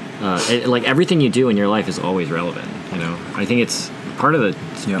like everything you do in your life is always relevant, you know? I think it's part of the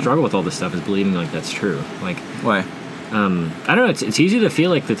struggle with all this stuff is believing like that's true. Like, why? I don't know. It's easy to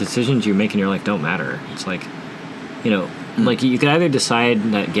feel like the decisions you make in your life don't matter. It's like, you know, like you could either decide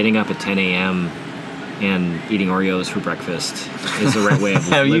that getting up at 10 a.m. and eating Oreos for breakfast is the right way of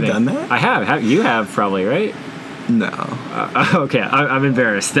have living. You done that? I have. You have probably, right? No. Okay, I'm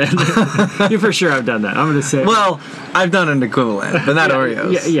embarrassed then. You for sure have done that. I'm going to say. Well, I've done an equivalent, but not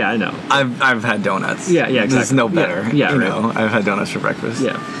Oreos. Yeah, I know. I've had donuts. Yeah, exactly. It's no better. Yeah, you right. know, I've had donuts for breakfast.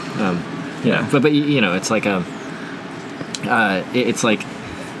 Yeah. But you know, it's like it's like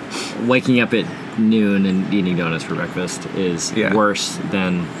waking up at noon and eating donuts for breakfast is worse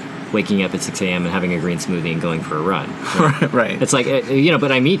than waking up at 6 a.m. and having a green smoothie and going for a run. Right? Right. It's like, you know,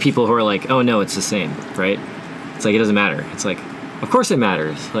 but I meet people who are like, oh no, it's the same, right? It's like, it doesn't matter. It's like, of course it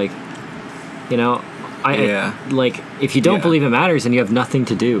matters. Like, you know, like, if you don't believe it matters, then you have nothing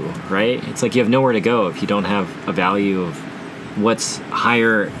to do, right? It's like you have nowhere to go if you don't have a value of what's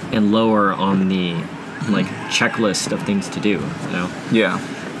higher and lower on the, like, checklist of things to do, you know? Yeah.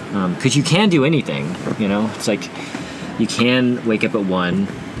 Because you can do anything, you know? It's like, you can wake up at 1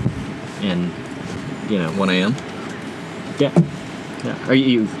 and, you know... 1 a.m.? Yeah. Are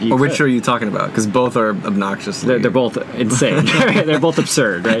you or which are you talking about? Because both are obnoxious. They're both insane. They're both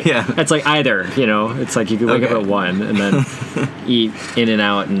absurd, right? Yeah. It's like either, you know, it's like you could wake up at 1 and then eat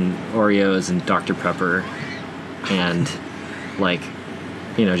In-N-Out and Oreos and Dr. Pepper and, like,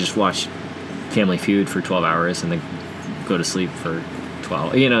 you know, just watch Family Feud for 12 hours and then go to sleep for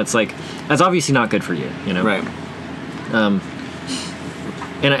 12. You know, it's like, that's obviously not good for you, you know? Right.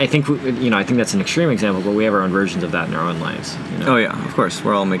 And I think, you know, I think that's an extreme example, but we have our own versions of that in our own lives. You know? Oh, yeah, of course.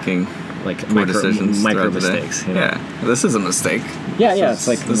 We're all making like decisions micro mistakes. You know? Yeah, this is a mistake. Yeah, it's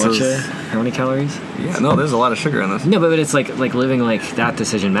like how many calories? Yeah, no, there's a lot of sugar in this. No, but it's like living like that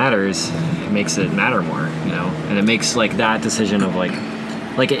decision matters. It makes it matter more, you know? And it makes like that decision of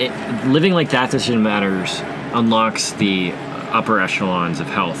living like that decision matters unlocks the upper echelons of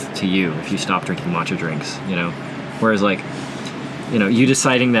health to you if you stop drinking matcha drinks, you know? Whereas like, you know, you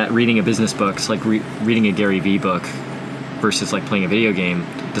deciding that reading a business book is like reading a Gary Vee book versus like playing a video game,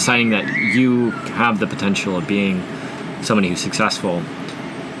 deciding that you have the potential of being somebody who's successful,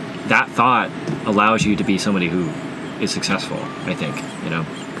 that thought allows you to be somebody who is successful, I think, you know?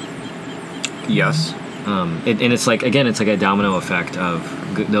 Yes. And it's like, again, it's like a domino effect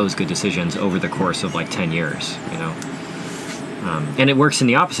of those good decisions over the course of like 10 years, you know? And it works in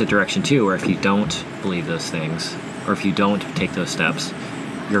the opposite direction too, where if you don't believe those things, or if you don't take those steps,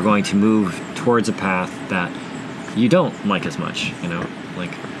 you're going to move towards a path that you don't like as much, you know?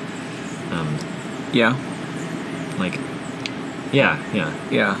 Like, yeah. Like, yeah.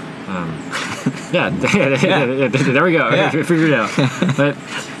 Yeah. There we go. Yeah. Figured it out. But,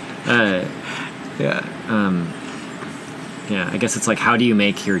 I guess it's like, how do you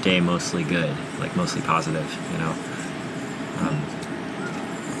make your day mostly good, like mostly positive, you know?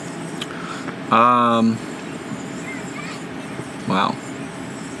 Wow.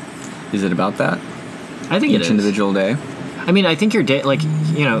 Is it about that? I think each individual day. I mean, I think your day, like,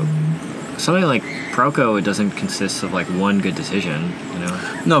 you know, something like Proko, it doesn't consist of like one good decision, you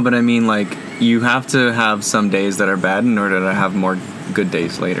know? No, but I mean, like, you have to have some days that are bad in order to have more good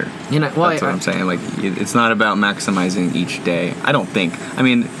days later. You know, well, that's what I'm saying. Like, it's not about maximizing each day. I don't think. I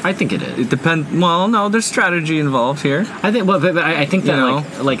mean, I think it is. It depends. Well, no, there's strategy involved here. I think. Well, but I think that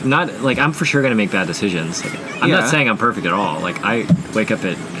like not like I'm for sure gonna make bad decisions. Like, I'm not saying I'm perfect at all. Like I wake up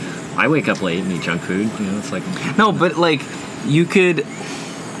late and eat junk food. You know, it's like no, but like you could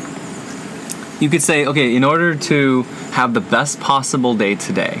say, okay, in order to have the best possible day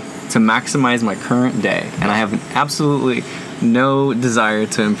today, to maximize my current day, and I have absolutely no desire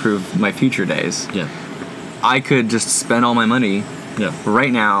to improve my future days. Yeah. I could just spend all my money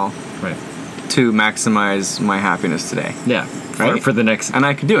right now to maximize my happiness today. Yeah. Right? For the next... And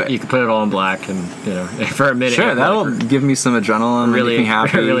I could do it. You could put it all in black and, you know, for a minute. Sure, that'll give me some adrenaline, really, make me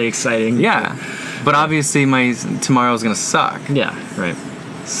happy. Really exciting. Yeah. But obviously my tomorrow's going to suck. Yeah, right.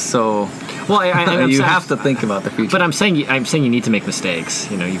 So... Well, you have to think about the future. But I'm saying you need to make mistakes.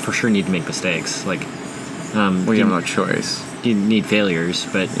 You know, you for sure need to make mistakes. Like... well, you have no choice. need failures,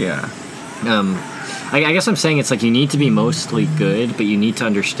 but yeah. I guess I'm saying it's like you need to be mostly good, but you need to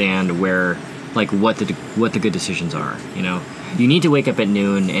understand where, like, what the good decisions are. You know, you need to wake up at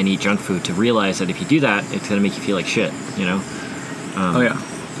noon and eat junk food to realize that if you do that, it's gonna make you feel like shit. You know. Oh yeah.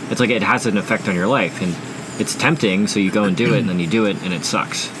 It's like it has an effect on your life, and it's tempting, so you go and do it, and then you do it, and it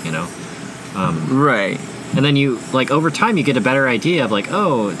sucks. You know. Right. And then you, like, over time you get a better idea of, like,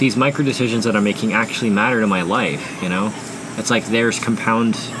 oh, these micro decisions that I'm making actually matter to my life. You know. It's like there's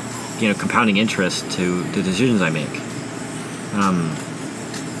compounding interest to the decisions I make.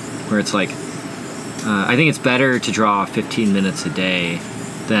 Where it's like, I think it's better to draw 15 minutes a day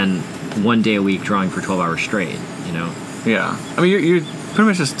than one day a week drawing for 12 hours straight, you know? Yeah. I mean, you're pretty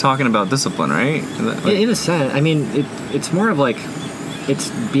much just talking about discipline, right? In a sense. I mean, it's more of like, it's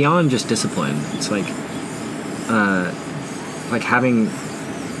beyond just discipline. It's like having,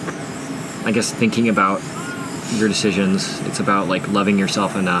 I guess, thinking about your decisions. It's about, like, loving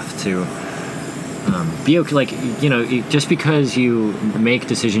yourself enough to be okay. Like, you know, just because you make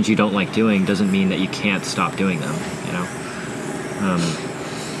decisions you don't like doing doesn't mean that you can't stop doing them, you know.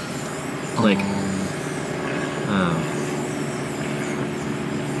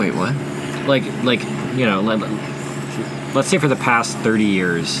 Wait, what? Like you know, let's say for the past 30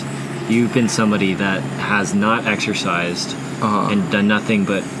 years you've been somebody that has not exercised and done nothing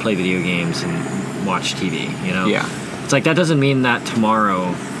but play video games and watch TV, you know? Yeah. It's like that doesn't mean that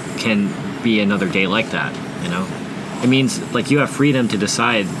tomorrow can be another day like that, you know? It means, like, you have freedom to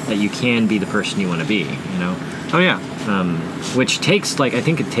decide that you can be the person you want to be, you know? Oh, yeah. Which takes, like, I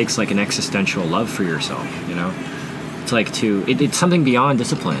think it takes, like, an existential love for yourself, you know? It's like it's something beyond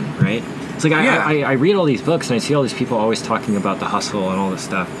discipline, right? It's like I read all these books and I see all these people always talking about the hustle and all this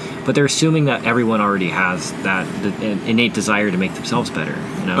stuff, but they're assuming that everyone already has the innate desire to make themselves better,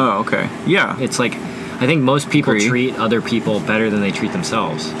 you know? Oh, okay. Yeah. It's like, I think most people treat other people better than they treat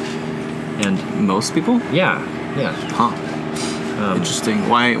themselves. And most people? Yeah. Huh. Interesting.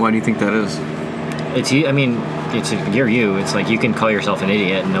 Why do you think that is? You're you. It's like you can call yourself an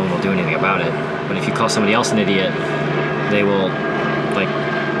idiot and no one will do anything about it. But if you call somebody else an idiot, they will, like,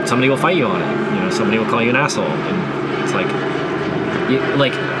 somebody will fight you on it. You know, somebody will call you an asshole. And it's like,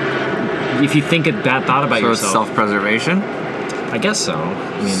 if you think a bad thought about yourself. So it's self-preservation? I guess so.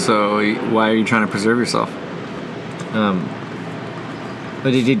 I mean, so why are you trying to preserve yourself?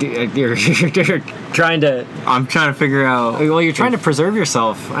 But you're trying to... I'm trying to figure out... Well, you're trying to preserve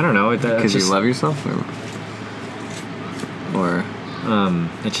yourself. I don't know. Because you love yourself? Or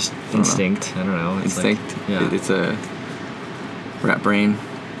it's just instinct. I don't know. It's instinct? Like, yeah. It's a rat brain?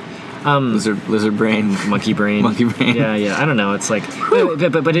 Lizard brain? Monkey brain. Monkey brain. Yeah. I don't know. It's like...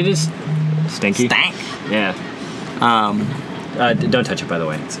 But it is stinky. Stank! Yeah. Don't touch it, by the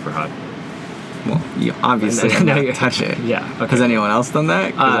way. It's super hot. Well, you obviously not touch it. Yeah. Okay. Has anyone else done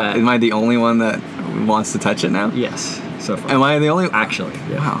that? Am I the only one that wants to touch it now? Yes. So far. Am I the only? Actually.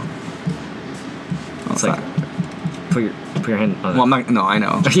 Yeah. Wow. It's like put your hand on it. Well, I'm not. No, I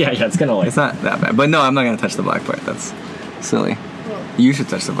know. yeah. It's gonna like. It's not that bad. But no, I'm not gonna touch the black part. That's silly. You should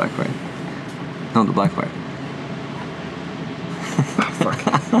touch the black part. No, the black part. Fuck.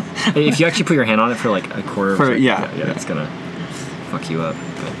 If you actually put your hand on it for like a quarter. Yeah, it's gonna fuck you up.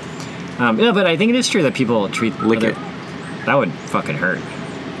 But, but I think it is true that people treat it. That would fucking hurt.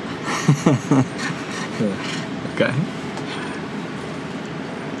 Okay.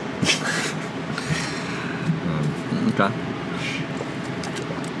 Okay.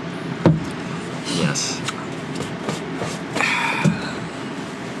 Yes.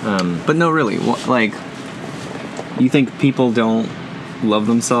 But no, really, like, you think people don't love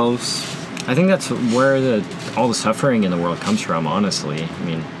themselves? I think that's where all the suffering in the world comes from, honestly. I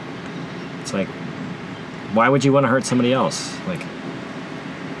mean, it's like, why would you want to hurt somebody else? Like,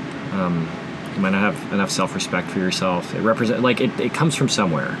 you might not have enough self-respect for yourself. It comes from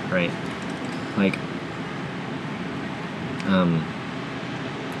somewhere, right? Like,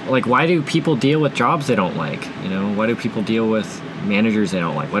 why do people deal with jobs they don't like? You know, why do people deal with managers they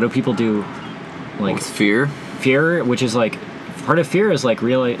don't like? Why do people do, like... With fear? Fear, which is, like, part of fear is, like,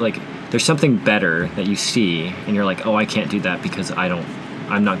 really, like, there's something better that you see, and you're like, oh, I can't do that because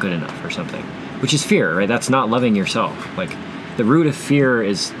I'm not good enough or something. Which is fear, right? That's not loving yourself. Like, the root of fear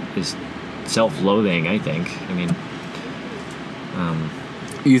is self-loathing, I think. I mean...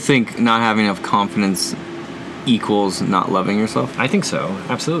 You think not having enough confidence equals not loving yourself? I think so,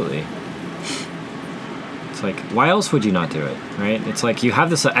 absolutely. It's like, why else would you not do it, right? It's like you have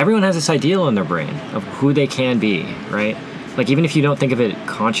this, everyone has this ideal in their brain of who they can be, right? Like, even if you don't think of it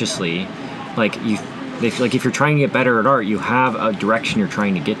consciously, like, like if you're trying to get better at art, you have a direction you're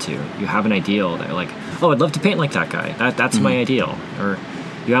trying to get to. You have an ideal that like, oh, I'd love to paint like that guy. That's my ideal. Or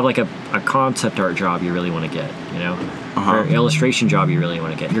you have like a concept art job you really want to get, you know, or illustration job you really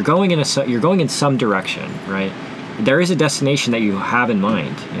want to get. You're going in some direction, right? There is a destination that you have in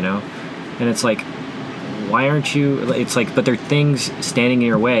mind, you know, and it's like, why aren't you? It's like, but there are things standing in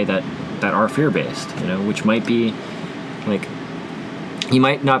your way that are fear-based, you know, which might be like, you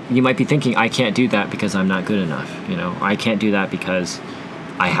might be thinking, I can't do that because I'm not good enough, you know, I can't do that because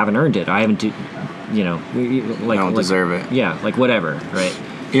I haven't earned it, I haven't you know, like I don't deserve it. Yeah, like whatever, right?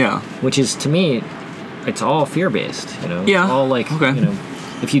 Yeah. Which is, to me, it's all fear-based, you know? Yeah. It's all like, okay. You know,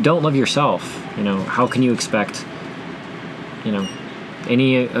 if you don't love yourself, you know, how can you expect, you know,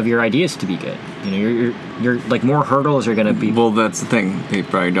 any of your ideas to be good? You know, you're like, more hurdles are going to be... Well, that's the thing. They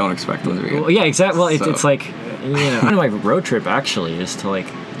probably don't expect them to be good. Well, yeah, exactly. Well, it's like, you know, part of my road trip, actually, is to, like,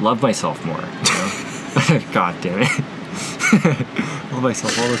 love myself more, you know? God damn it. Love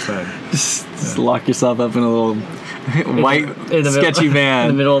myself all the time. Just lock yourself up in a little white, sketchy van.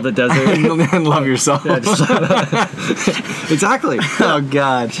 In the middle of the desert. And love yourself. Yeah, exactly. Oh,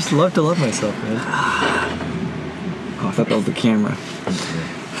 God. Just love to love myself, man. Oh, I thought that was the camera.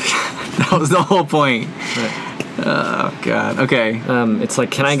 That was the whole point. Right. Oh, God. Okay. It's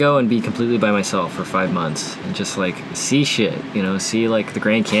like, can I go and be completely by myself for 5 months and just, like, see shit, you know, see, like, the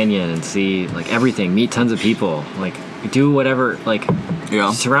Grand Canyon and see, like, everything, meet tons of people, like, do whatever, like,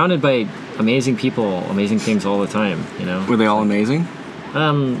 surrounded by amazing people, amazing things all the time, you know? Were they all amazing?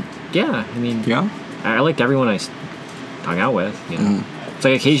 Yeah, I mean... Yeah? I liked everyone I hung out with, you know? It's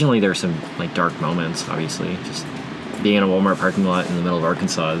like, occasionally there's some, like, dark moments, obviously. Just being in a Walmart parking lot in the middle of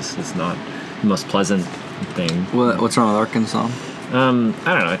Arkansas is not the most pleasant thing. What's wrong with Arkansas? I don't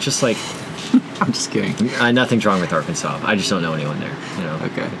know, it's just like... I'm just kidding. Nothing's wrong with Arkansas. I just don't know anyone there, you know?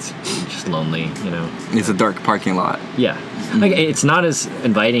 Okay. It's just lonely, you know? It's a dark parking lot. Yeah. Like, it's not as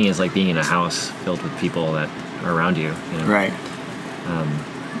inviting as, like, being in a house filled with people that are around you, you know? Right.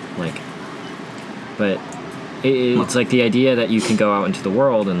 Like, but it's like the idea that you can go out into the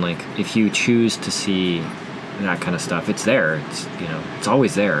world and, like, if you choose to see that kind of stuff, it's there. It's, you know, it's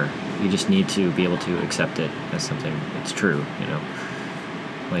always there. You just need to be able to accept it as something that's true, you know?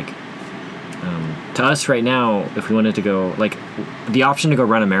 Like, to us right now, if we wanted to go, like, the option to go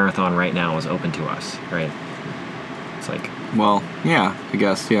run a marathon right now is open to us, right? It's like... Well, yeah, I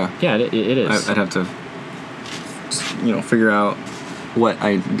guess, yeah. Yeah, it is. I'd have to, you know, figure out what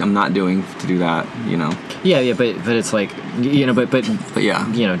I'm not doing to do that, you know. Yeah, but it's like, you know, but yeah,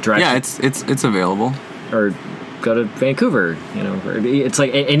 you know, drive. Yeah, it's available. Or go to Vancouver, you know. It's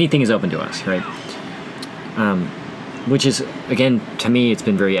like anything is open to us, right? Which is, again, to me, it's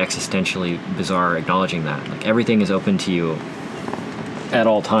been very existentially bizarre acknowledging that. Like, everything is open to you at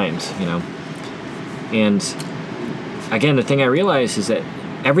all times, you know? And, again, the thing I realized is that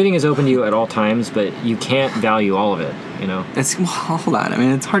everything is open to you at all times, but you can't value all of it, you know? Hold on. I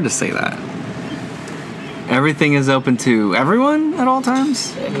mean, it's hard to say that. Everything is open to everyone at all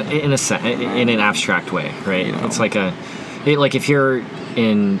times? In an abstract way, right? You know. It's like like if you're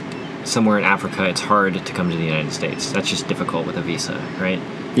in... somewhere in Africa, it's hard to come to the United States. That's just difficult with a visa, right?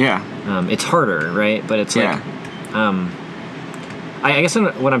 Yeah. It's harder, right? But it's like, I guess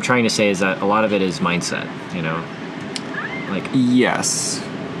what I'm trying to say is that a lot of it is mindset, you know? Like, yes.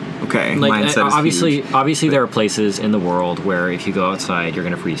 Okay. Like, mindset is huge. Obviously there are places in the world where if you go outside, you're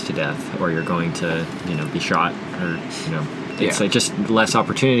going to freeze to death, or you're going to, you know, be shot, or, you know, it's like just less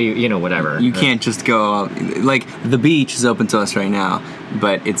opportunity, you know, whatever. You can't just go, like, the beach is open to us right now,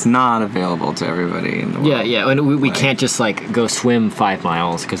 but it's not available to everybody in the world. Yeah, and we can't just, like, go swim 5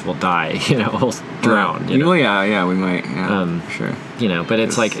 miles because we'll die, you know, we'll drown. You know? Well, yeah, we might, sure. You know, but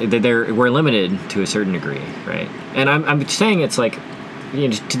it's like, we're limited to a certain degree, right? And I'm saying it's like, you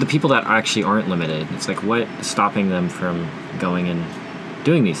know, to the people that actually aren't limited, it's like, what is stopping them from going and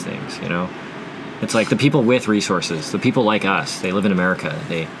doing these things, you know? It's like the people with resources, the people like us, they live in America,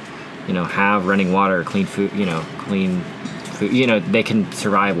 they, you know, have running water, clean food, you know, they can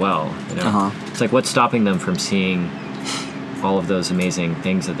survive well, you know? It's like, what's stopping them from seeing all of those amazing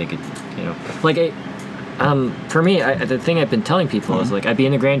things that they could, you know? Like, for me, the thing I've been telling people is, like, I'd be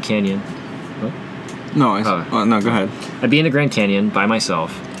in the Grand Canyon. What? No, no, go ahead. I'd be in the Grand Canyon by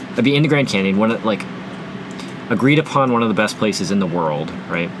myself. I'd be in the Grand Canyon, agreed upon one of the best places in the world,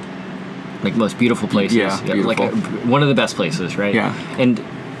 right? Like, most beautiful places. Yeah, beautiful. Like, one of the best places, right? Yeah. And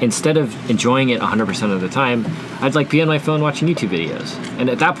instead of enjoying it 100% of the time, I'd, like, be on my phone watching YouTube videos. And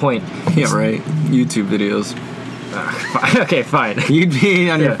at that point... Yeah, right. YouTube videos. Okay, fine. You'd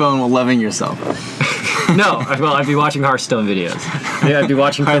be on your phone loving yourself. No, well, I'd be watching Hearthstone videos. I'd be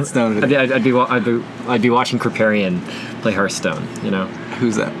watching Hearthstone. I'd be watching Kriparian play Hearthstone. You know,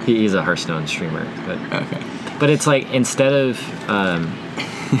 who's that? He's a Hearthstone streamer. But Okay. But it's like instead of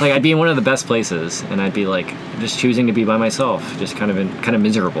like I'd be in one of the best places, and I'd be like just choosing to be by myself, just kind of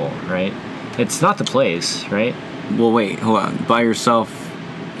miserable, right? It's not the place, right? Well, wait, hold on. By yourself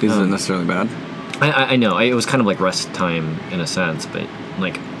isn't necessarily bad. I know. It was kind of like rest time in a sense, but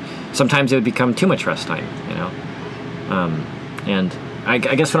like sometimes it would become too much rest time, you know? And I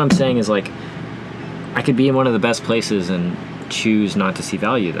guess what I'm saying is like I could be in one of the best places and choose not to see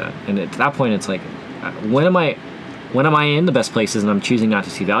value that. And at that point, it's like, when am I in the best places and I'm choosing not to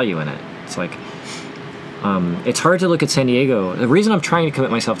see value in it? It's like, it's hard to look at San Diego. The reason I'm trying to commit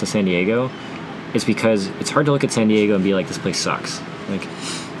myself to San Diego is because it's hard to look at San Diego and be like, this place sucks. Like,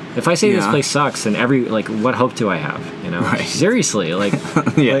 if I say this place sucks, then what hope do I have? You know, right. Seriously, like,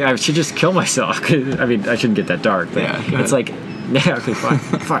 like I should just kill myself. I mean, I shouldn't get that dark, but it's like, yeah, okay,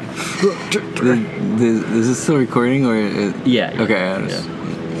 fine. Is this still recording or? Yeah. Okay.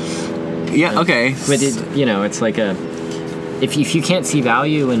 Yeah. Okay. But you know, it's like if you can't see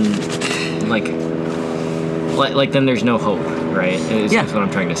value in like then there's no hope, right? Is what I'm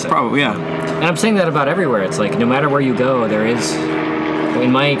trying to say. Probably, yeah. And I'm saying that about everywhere. It's like no matter where you go, there is,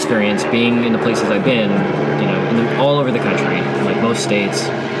 in my experience, being in the places I've been, you know, all over the country, like most states,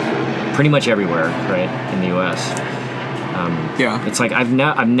 pretty much everywhere, right, in the U.S. It's like I've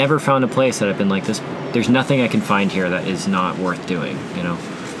never found a place that I've been like this. There's nothing I can find here that is not worth doing, you know.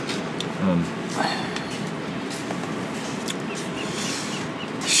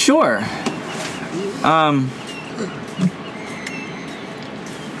 Sure. I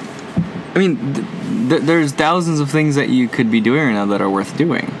mean, there's thousands of things that you could be doing right now that are worth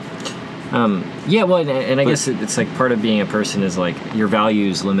doing. Yeah, well, and I guess it's like part of being a person is like your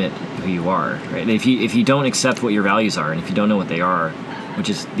values limit who you are, right? If you don't accept what your values are, and if you don't know what they are, which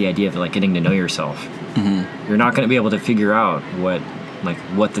is the idea of like getting to know yourself, you're not going to be able to figure out what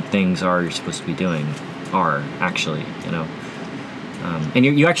the things are you're supposed to be doing are actually, you know. And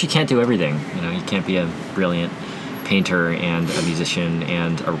you actually can't do everything, you know. You can't be a brilliant painter and a musician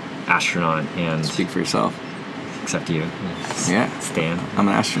and a astronaut and speak for yourself. Except you. Yeah. Stan. I'm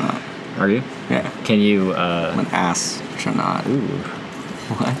an astronaut. Are you? Yeah. Can you? I'm an astronaut. Ooh.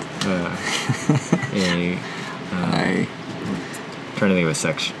 What? I'm trying to think of a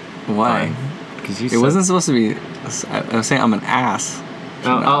section. Why? Because you. It wasn't supposed to be. I was saying I'm an ass.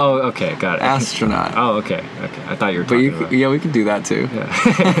 Oh, okay, got it. Astronaut. Oh, okay. I thought you were talking about. Yeah, we could do that too. Yeah.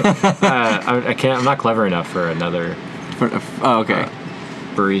 I can't. I'm not clever enough for another. Okay.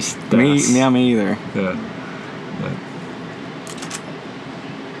 Barista. Me either. Yeah.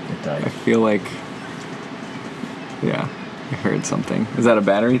 I feel like. Yeah, I heard something. Is that a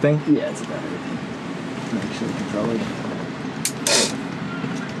battery thing? Yeah, it's a battery thing. Actually, probably.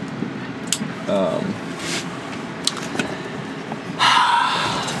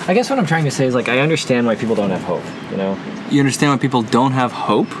 I guess what I'm trying to say is like I understand why people don't have hope. You know. You understand why people don't have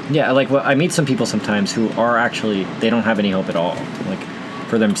hope? Yeah, like I meet some people sometimes who are actually they don't have any hope at all, like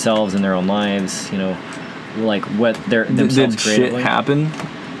for themselves and their own lives. You know, like what they're themselves creatively. Did shit happen?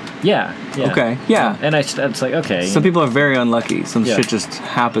 Yeah. Okay. Yeah. And it's like okay. Some people are very unlucky. Some shit just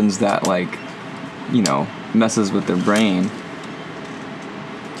happens that like, you know, messes with their brain.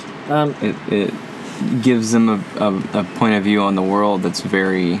 It gives them a point of view on the world that's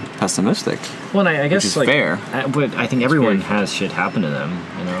very pessimistic. Well, and I guess which is like fair. But I think everyone has shit happen to them,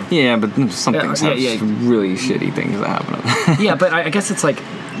 you know. Yeah, but some things have really shitty things that happen to them. Yeah, but I guess it's like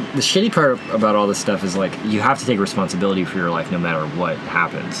the shitty part about all this stuff is like you have to take responsibility for your life no matter what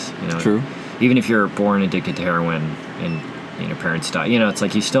happens. You know. True. Even if you're born addicted to heroin and your parents die, you know, it's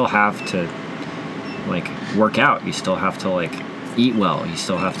like you still have to like work out. You still have to like eat well. You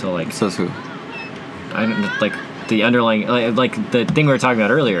still have to like. Says who? I don't like the underlying like the thing we were talking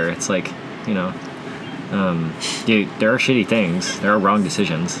about earlier. It's like, you know, there are shitty things. There are wrong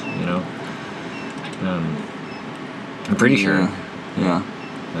decisions. You know. I'm pretty sure. Yeah.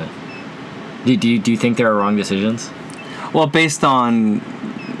 But do you think there are wrong decisions? Well, based on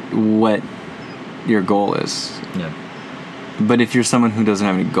what your goal is. Yeah. But if you're someone who doesn't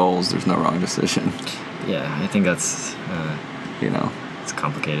have any goals, there's no wrong decision. Yeah, I think that's. You know. It's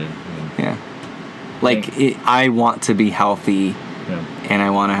complicated. Yeah. Like, I want to be healthy, and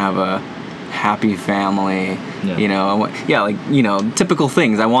I want to have a happy family, you know. Like, you know, typical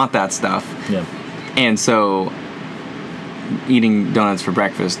things. I want that stuff. Yeah. And so, eating donuts for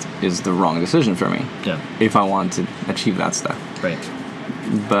breakfast is the wrong decision for me. Yeah. If I want to achieve that stuff. Right.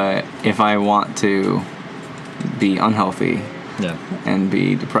 But if I want to be unhealthy, Yeah. And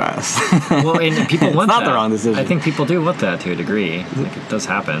be depressed. Well, and people want that. It's not the wrong decision. I think people do want that to a degree. Like, it does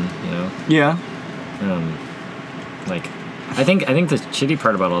happen, you know? Yeah. Like, I think the shitty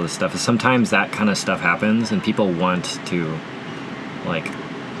part about all this stuff is sometimes that kind of stuff happens and people want to, like,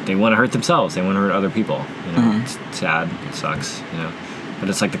 they want to hurt themselves. They want to hurt other people, you know? It's sad. It sucks, you know? But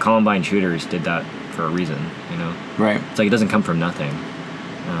it's like the Columbine shooters did that for a reason, you know? Right. It's like it doesn't come from nothing.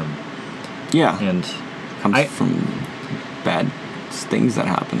 Yeah. And it comes from bad things that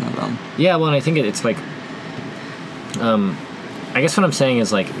happen to them. Yeah, well, and I think it's like, I guess what I'm saying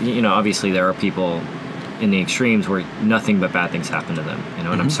is, like, you know, obviously there are people in the extremes where nothing but bad things happen to them, you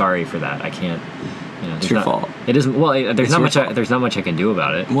know, and I'm sorry for that. I can't, you know, it's your fault. It isn't. Well, there's not much I can do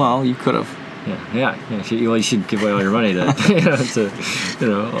about it. Well, you could have. Yeah. You should give away all your money to,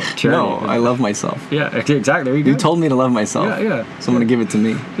 charity. No, I love myself. Yeah, exactly. There you go. You told me to love myself. Yeah. So I'm gonna give it to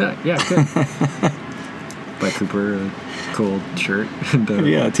me. Yeah, good. Buy Cooper a cool shirt.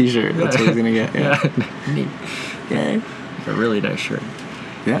 Yeah, a T-shirt. That's what he's gonna get. Yeah. Neat. Okay. A really nice shirt.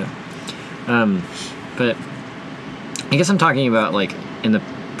 Yeah. But I guess I'm talking about, like,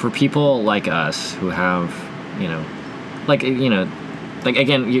 for people like us who have, you know, like, you know, like,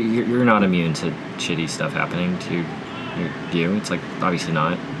 again, you're not immune to shitty stuff happening to you. It's, like, obviously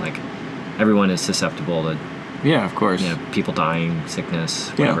not. Like, everyone is susceptible to, yeah, of course, you know, people dying, sickness,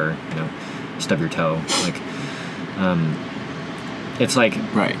 whatever, you know, stub your toe. Like, it's like,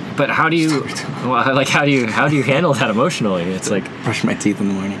 right. But how do you handle that emotionally? It's like, brush my teeth in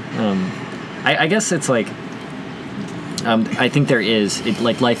the morning. I guess it's like, I think there is,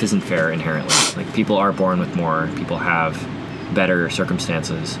 like, life isn't fair inherently. Like, people are born with more, people have better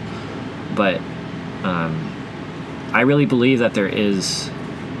circumstances, but I really believe that there is,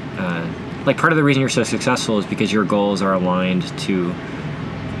 like, part of the reason you're so successful is because your goals are aligned to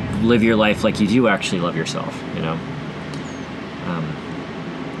live your life like you do actually love yourself, you know?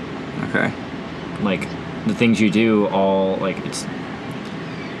 Okay. Like, the things you do all, like, it's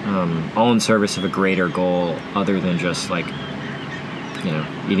all in service of a greater goal other than just, like, you know,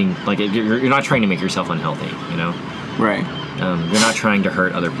 eating, like, you're not trying to make yourself unhealthy, you know? Right. You're not trying to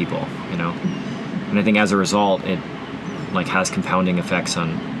hurt other people, you know? And I think as a result, it, like, has compounding effects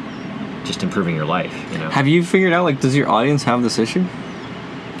on just improving your life, you know? Have you figured out, like, does your audience have this issue?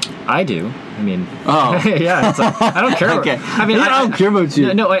 I do. I mean, yeah. It's like, I don't care. Okay. I mean, I don't care about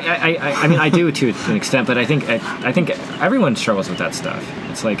you. No, I mean, I do to an extent, but I think everyone struggles with that stuff.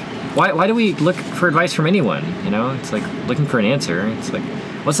 It's like, why do we look for advice from anyone? You know, it's like looking for an answer. It's like,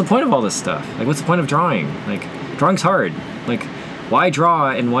 what's the point of all this stuff? Like, what's the point of drawing? Like, drawing's hard. Like, why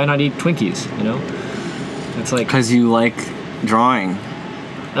draw and why not eat Twinkies? You know, it's like, because you like drawing.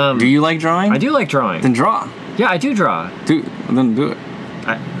 Do you like drawing? I do like drawing. Then draw. Yeah, I do draw. Then do it.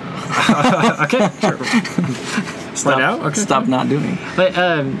 Okay, sure. Stop not doing. But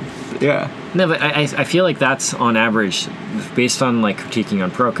yeah. No, but I feel like that's on average, based on, like, critiquing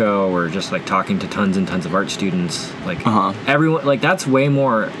on Proko or just, like, talking to tons and tons of art students. Like, everyone, like, that's way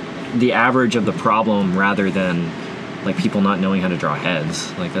more the average of the problem rather than, like, people not knowing how to draw heads.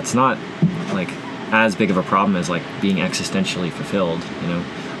 Like, that's not, like, as big of a problem as, like, being existentially fulfilled. You know,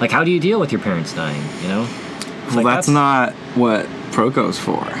 like, how do you deal with your parents dying? You know. Well, like, that's not what Proko's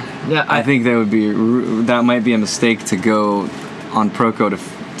for. Yeah, I think that might be a mistake to go on Proko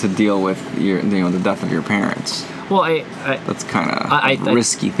to deal with the death of your parents. Well, that's kind of a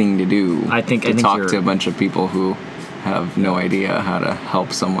risky thing to do. I think talk to a bunch of people who have no idea how to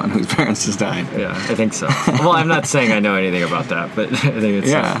help someone whose parents just died. Yeah, I think so. Well, I'm not saying I know anything about that, but I think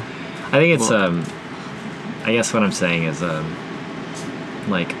it's I guess what I'm saying is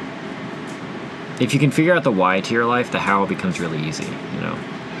like, if you can figure out the why to your life, the how becomes really easy, you know?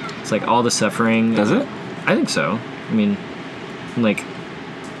 It's like all the suffering... Does it? I think so. I mean, like,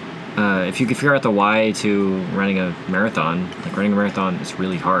 if you can figure out the why to running a marathon, like, running a marathon is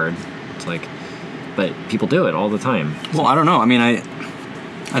really hard. It's like... But people do it all the time. Well, I don't know. I mean, I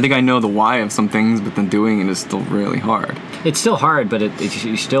think I know the why of some things, but then doing it is still really hard. It's still hard, but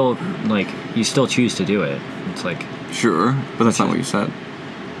you still, like, you still choose to do it. It's like... Sure, but that's not what you said.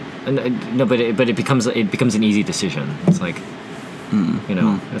 No, but it becomes an easy decision. It's like, you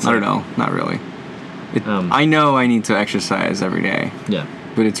know. It's I don't know. Not really. I know I need to exercise every day. Yeah.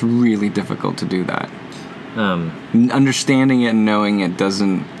 But it's really difficult to do that. Understanding it and knowing it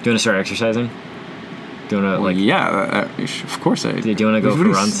doesn't... Do you want to start exercising? Do you want to, like... Yeah, of course I... Do you want to go for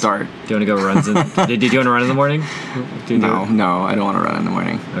runs? Start. Do you want to go runs? Did you want to run in the morning? No, I don't want to run in the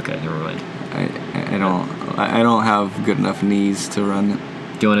morning. Okay, never mind. I don't have good enough knees to run.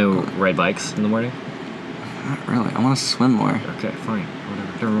 Do you want to ride bikes in the morning? Not really. I want to swim more. Okay, fine.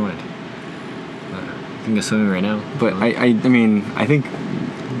 Whatever. Never mind. can go swimming right now. But I mean, I think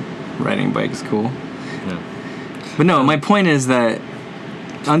riding a bike is cool. Yeah. But no, my point is that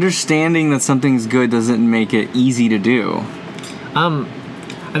understanding that something's good doesn't make it easy to do.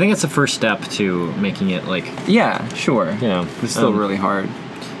 I think it's the first step to making it like... Yeah, sure. Yeah. It's still really hard.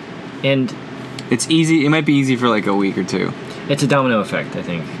 And... It's easy. It might be easy for like a week or two. It's a domino effect, I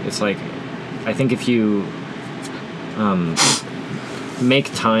think. It's like... I think if you...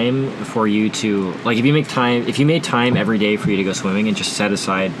 make time for you to... Like, if you made time every day for you to go swimming and just set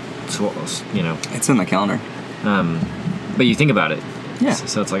aside, you know... It's in the calendar. But you think about it. Yeah.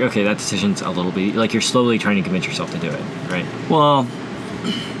 So it's like, okay, that decision's a little bit... Like, you're slowly trying to convince yourself to do it, right? Well...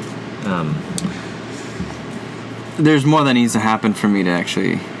 there's more that needs to happen for me to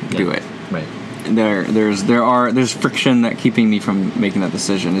actually do it. Right. There's friction that keeping me from making that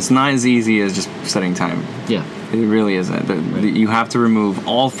decision. It's not as easy as just setting time. Yeah. It really isn't. You have to remove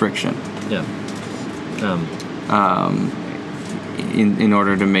all friction. Yeah. In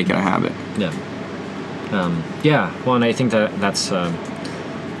order to make it a habit. Yeah. Yeah. Well, and I think that's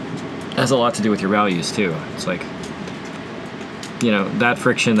has a lot to do with your values too. It's like, you know, that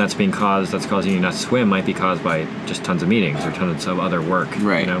friction that's causing you not to swim might be caused by just tons of meetings or tons of other work.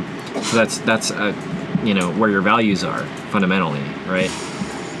 Right. You know, so that's you know, where your values are fundamentally, right?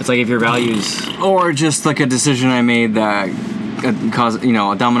 It's like if your values, or just like a decision I made that caused, you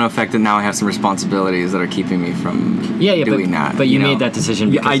know, a domino effect, that now I have some responsibilities that are keeping me from doing that. But you made that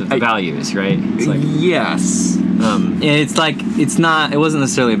decision because of the values, right? It's like, yes. It's like it wasn't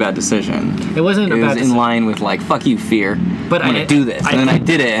necessarily a bad decision. It wasn't a bad decision. In line with like, fuck you, fear. But I'm gonna do this, and then I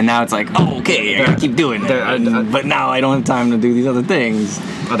did it, and now it's like, oh, okay, I gotta keep doing it. But now I don't have time to do these other things.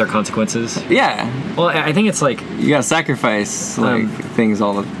 Other consequences. Yeah. Well, I think it's like you gotta sacrifice like things.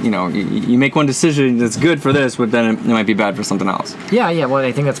 You know, you make one decision that's good for this, but then it might be bad for something else. Yeah. Well,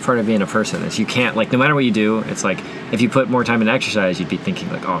 I think that's part of being a person. Is you can't, like, no matter what you do, it's like if you put more time in exercise, you'd be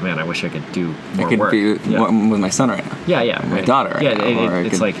thinking like, oh man, I wish I could do more work. I could be with my son right now. Yeah. My daughter right now.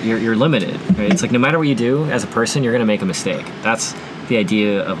 It's like you're limited. Right? It's like no matter what you do as a person, you're gonna make a mistake. That's the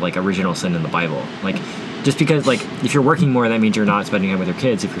idea of like original sin in the Bible. Like, just because, like, if you're working more, that means you're not spending time with your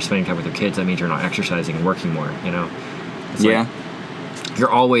kids. If you're spending time with your kids, that means you're not exercising and working more, you know? It's like, you're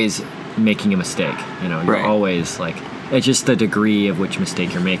always making a mistake, you know? You're always, like, it's just the degree of which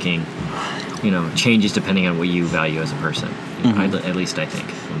mistake you're making, you know, changes depending on what you value as a person. You know, at least I think.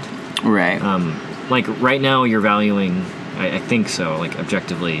 And, like, right now you're valuing, I think so, like,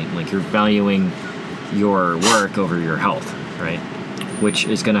 objectively, like, you're valuing your work over your health, right? Which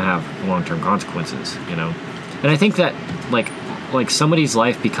is going to have long-term consequences, you know? And I think that, like somebody's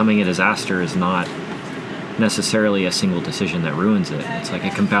life becoming a disaster is not necessarily a single decision that ruins it. It's like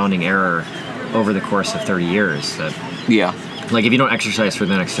a compounding error over the course of 30 years. That, like, if you don't exercise for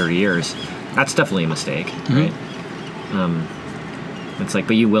the next 30 years, that's definitely a mistake, right? It's like,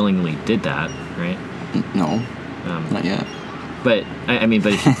 but you willingly did that, right? No, not yet. But I mean,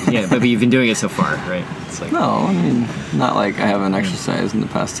 but you've been doing it so far, right? It's like, no, I mean, not like I haven't exercised in the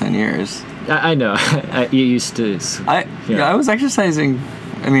past 10 years. I know. You used to. I was exercising.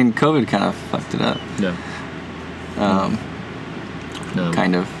 I mean, COVID kind of fucked it up. No.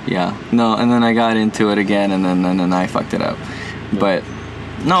 Kind of, yeah. No, and then I got into it again, and then I fucked it up. Yeah. But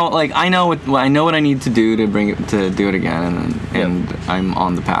no, like I know what I need to do to do it again, and I'm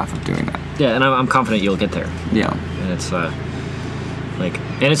on the path of doing that. Yeah, and I'm confident you'll get there. Yeah, and it's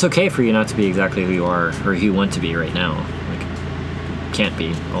and it's okay for you not to be exactly who you are or who you want to be right now. Like, can't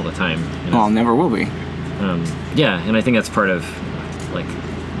be all the time. You know? Well, never will be. Yeah, and I think that's part of like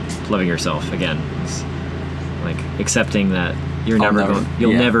loving yourself again. It's like accepting that you'll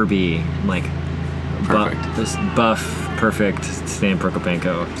never be like this buff, perfect Stan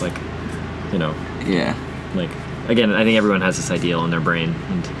Prokopenko. Like, you know. Yeah. Like, again, I think everyone has this ideal in their brain,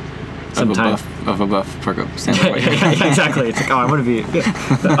 and sometimes of a buff Proko. Yeah, exactly. It's like, oh, I want to be.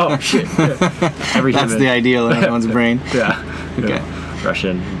 Oh shit. Yeah. That's the ideal in everyone's brain. Yeah. Okay.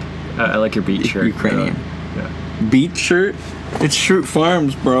 Russian. I like your beach shirt. Ukrainian. Yeah. Beach shirt? It's Shroot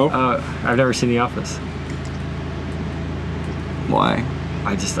Farms, bro. I've never seen The Office. Why?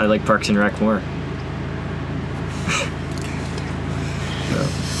 I like Parks and Rec more.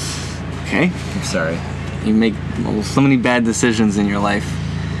 Okay. I'm sorry. You make so many bad decisions in your life.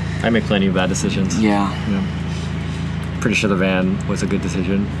 I make plenty of bad decisions. Yeah. Pretty sure the van was a good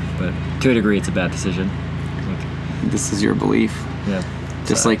decision, but to a degree it's a bad decision. This is your belief. Yeah.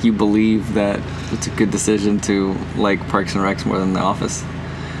 Just like you believe that it's a good decision to like Parks and Recs more than The Office.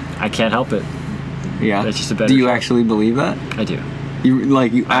 I can't help it. Yeah. It's just a better Do you show. actually believe that? I do.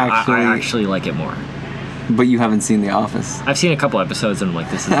 I actually like it more. But you haven't seen The Office. I've seen a couple episodes and I'm like,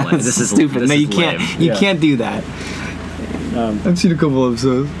 this is lame. This is stupid. This No, is you can't. lame. You can't do that. I've seen a couple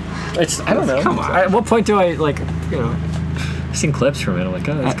episodes. I don't know. Come on. At what point do I I've seen clips from it. I'm like,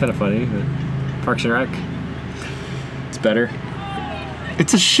 oh, that's kind of funny. But Parks and Rec, it's better.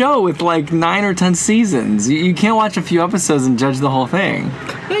 It's a show with like 9 or 10 seasons. You can't watch a few episodes and judge the whole thing.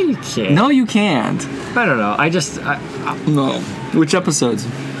 Yeah, you can't. No, you can't. I don't know. No. Which episodes?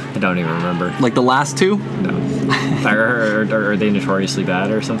 I don't even remember. Like the last 2? No. Are they notoriously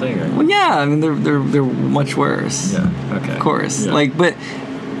bad or something? Or? Well, yeah. I mean, they're much worse. Yeah. Okay. Of course. Yeah. Like, but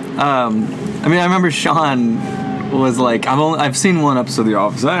I mean, I remember Sean was like, I've seen one episode of The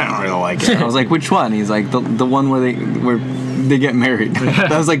Office. I don't really like it. I was like, which one? He's like, the one where they get married.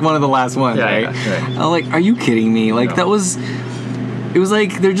 That was like one of the last ones, right? Yeah. I was like, are you kidding me? Like No. it was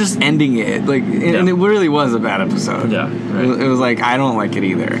like they're just ending it. Like, and it really was a bad episode. Yeah. Right. It was like, I don't like it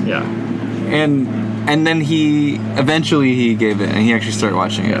either. Yeah. And then he eventually gave it, and he actually started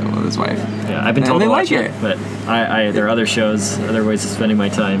watching it with his wife. Yeah, I've been told to watch it, but there are other shows, other ways of spending my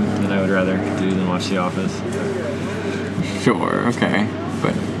time that I would rather do than watch The Office. Sure, okay,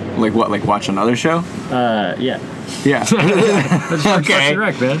 but like what? Like watch another show? Yeah. Yeah. Okay.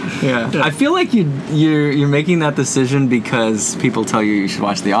 Wreck, man. Yeah. I feel like you're making that decision because people tell you should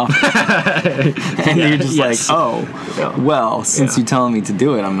watch The Office, and you're just like, oh, well, since you're telling me to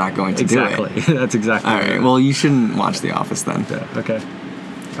do it, I'm not going to do it. Exactly. That's exactly. All right. Well, you shouldn't watch The Office then. Yeah. Okay.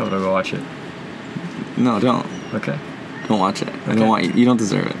 I'm gonna go watch it. No, don't. Okay. Don't watch it. I don't want you. You don't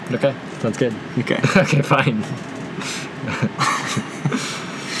deserve it. Okay. Sounds good. Okay. Okay. Fine.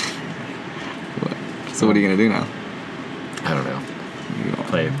 So what are you gonna do now? I don't know.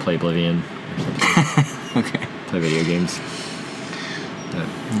 Play Oblivion or something. Okay. Play video games.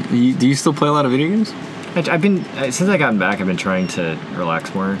 Do you still play a lot of video games? I've been since I gotten back. I've been trying to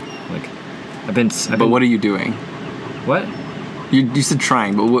relax more. Like, But what are you doing? What? You said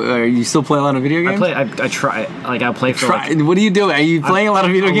trying, but you still play a lot of video games? I try. Like, I'll play for what are you doing? Are you playing a lot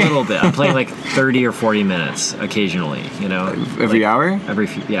of video games? A little bit. I play like 30 or 40 minutes occasionally. You know. Every hour? Every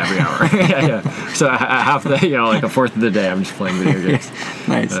hour. yeah. So half the like a fourth of the day, I'm just playing video games.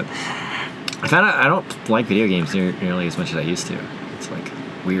 Nice. But I found out I don't like video games nearly as much as I used to. It's like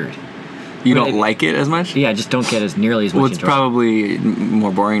weird. You don't like it as much? Yeah, I just don't get nearly as much. Well, it's probably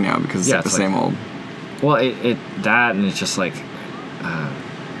more boring now because it's like the same old. Well, that and it's just like.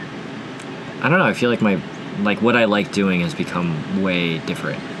 I don't know. I feel like what I like doing has become way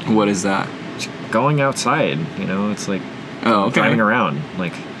different. What is that? Just going outside. You know, it's like driving around.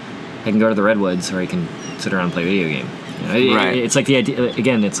 Like I can go to the redwoods, or I can sit around and play a video game. You know, right. It's like the idea.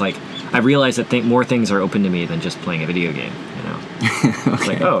 Again, it's like I realize that more things are open to me than just playing a video game. You know, it's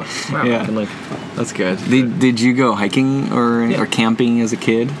like wow, I can that's good. Did you go hiking or camping as a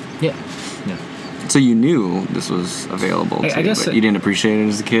kid? Yeah. So you knew this was available to you, guess but you didn't appreciate it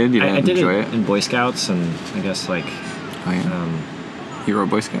as a kid? You didn't enjoy it? In Boy Scouts, and I guess like... Oh, yeah. You were a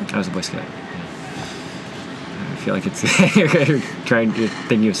Boy Scout? I was a Boy Scout, yeah. I feel like it's... you're trying to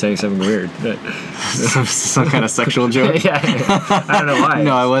think of saying something weird. Some kind of sexual joke? Yeah. I don't know why.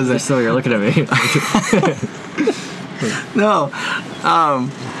 No, I wasn't. Just so you're looking at me. No.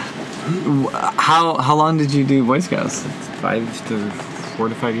 How long did you do Boy Scouts? 4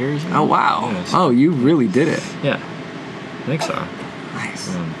 to 5 years. Oh, wow. Yeah, oh, you really did it. Yeah. I think so.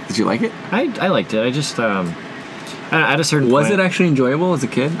 Nice. Did you like it? I liked it. I just... at a certain point... Was it actually enjoyable as a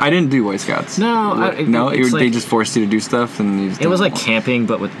kid? I didn't do Boy Scouts. No. They just forced you to do stuff and it was like camping,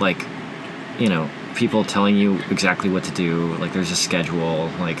 but with like, you know, people telling you exactly what to do. Like there's a schedule.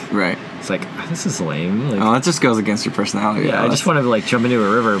 Like right. It's like this is lame. Like, that just goes against your personality. Yeah, I just want to like jump into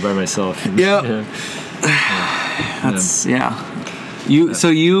a river by myself. Yeah. That's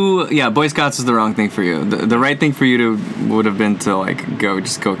Boy Scouts was the wrong thing for you. The right thing for you would have been to like go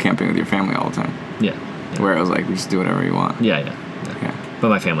camping with your family all the time. Yeah. Where it was like, we just do whatever you want. Yeah. But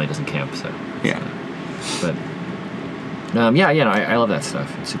my family doesn't camp, so. Yeah. But, I love that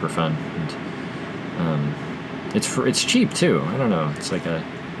stuff. It's super fun. And, it's cheap, too. I don't know. It's like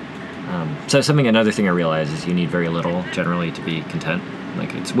another thing I realize is you need very little, generally, to be content.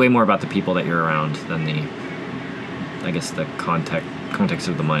 Like, it's way more about the people that you're around than the context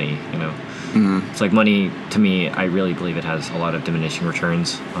of the money, you know? Mm-hmm. It's like money, to me, I really believe it has a lot of diminishing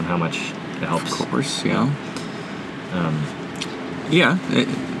returns on how much it helps. Of course, yeah.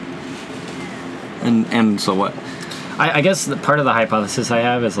 And so what? I guess part of the hypothesis I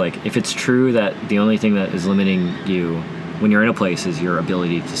have is like if it's true that the only thing that is limiting you when you're in a place is your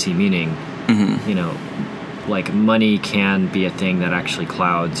ability to see meaning, you know, like money can be a thing that actually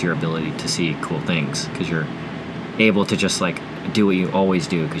clouds your ability to see cool things because you're able to just like do what you always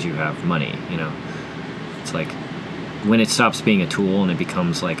do because you have money, you know. It's like when it stops being a tool and it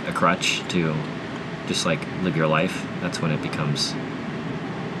becomes like a crutch to just like live your life, that's when it becomes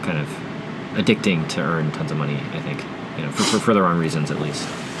kind of addicting to earn tons of money, I think. You know, for the wrong reasons at least.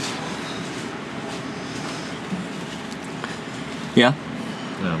 Yeah.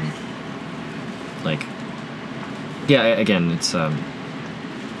 Like, yeah, again, it's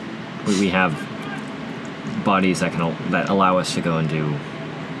we have bodies that allow us to go and do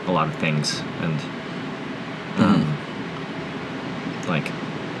a lot of things, and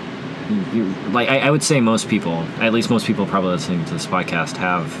I would say most people, at least most people probably listening to this podcast,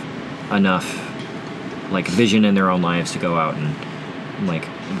 have enough like vision in their own lives to go out and like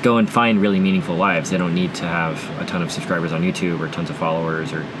go and find really meaningful lives. They don't need to have a ton of subscribers on YouTube or tons of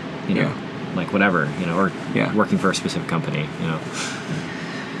followers or like whatever, or working for a specific company,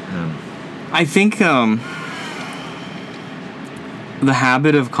 I think the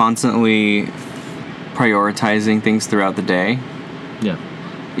habit of constantly prioritizing things throughout the day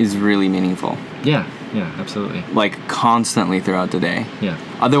is really meaningful. Yeah, absolutely. Like constantly throughout the day. Yeah.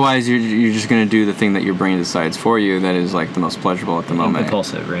 Otherwise, you're just going to do the thing that your brain decides for you that is like the most pleasurable at the moment.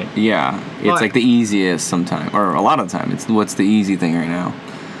 Impulsive, right? Yeah. It's like the easiest sometimes, or a lot of the time. It's what's the easy thing right now.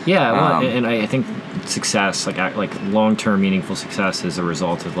 Yeah, well, and I think success, like long-term meaningful success, is a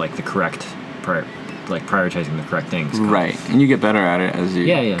result of like the correct, prioritizing the correct things. Right, and you get better at it as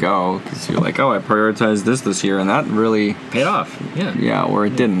you go, because you're like, oh, I prioritized this year, and that really paid off. Yeah. Yeah, or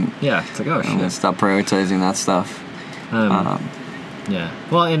it didn't. Yeah, it's like, oh shit. I'm gonna stop prioritizing that stuff. Yeah.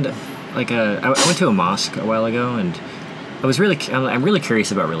 Well, and like I went to a mosque a while ago, and I'm really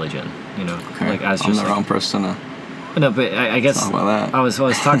curious about religion. Okay. Like as I'm just the wrong person to. No, but I guess talk about that. I was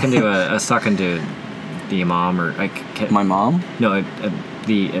talking to the imam, or my mom. No,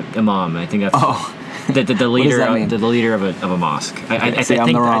 the imam. I think that's the leader. The leader of a mosque. I think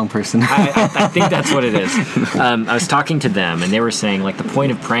I'm the wrong person. I think that's what it is. I was talking to them, and they were saying like the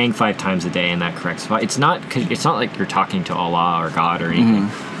point of praying 5 times a day in that correct spot. It's not like you're talking to Allah or God or anything.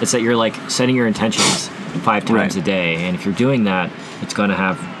 Mm-hmm. It's that you're like setting your intentions 5 times a day, and if you're doing that, it's going to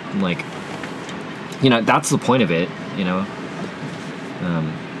have like, that's the point of it.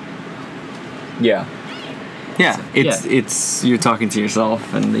 Yeah. It's you're talking to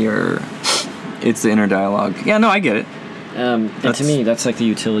yourself, and it's the inner dialogue. Yeah, no, I get it. And to me, that's like the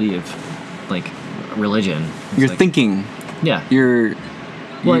utility of like religion. You're like, thinking. Yeah. You're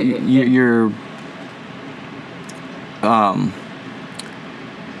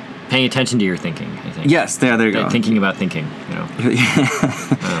paying attention to your thinking, I think. Yes, there you go. Thinking about thinking,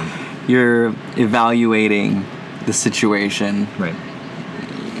 You're evaluating the situation. Right.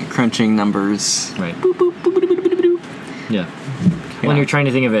 Crunching numbers. Right. Boop, boop, boop, boop, boop, boop, boop. Yeah. When you're trying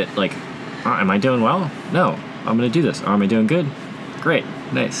to think of it like, am I doing well? No. I'm going to do this. Or am I doing good? Great.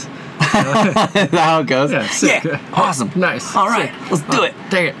 Nice. Is that how it goes? Yeah. Sick. Yeah. Awesome. Nice. All right. Sick. Let's do it.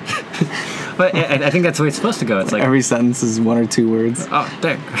 Dang it. But I think that's the way it's supposed to go. It's like every sentence is 1 or 2 words. Oh,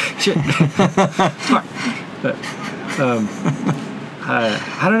 dang. Shit. Smart. But,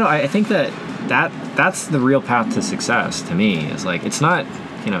 I don't know. I think that's the real path to success to me. Is like, it's not,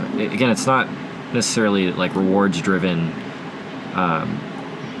 it's not necessarily like rewards driven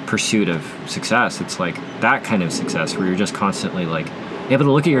pursuit of success. It's like that kind of success where you're just constantly like able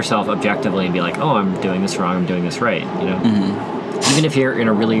to look at yourself objectively and be like, oh, I'm doing this wrong, I'm doing this right. Mm-hmm. Even if you're in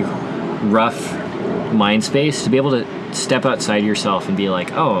a really rough mind space, to be able to step outside yourself and be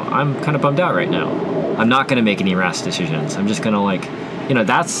like, oh, I'm kind of bummed out right now. I'm not going to make any rash decisions. I'm just going to like,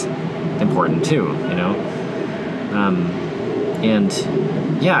 that's important too, and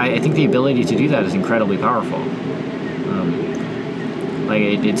yeah, I think the ability to do that is incredibly powerful. Like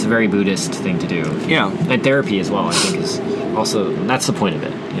it's a very Buddhist thing to do. Yeah. And therapy as well, I think, is also, that's the point of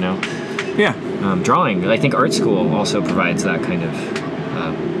it, Yeah. Drawing, I think art school also provides that kind of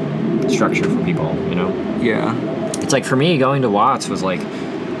structure for people, Yeah. It's like for me, going to Watts was like,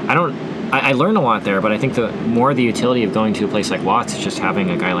 I learned a lot there, but I think the more the utility of going to a place like Watts is just having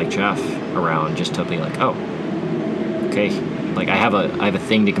a guy like Jeff around, just to be like, oh, okay, like I have a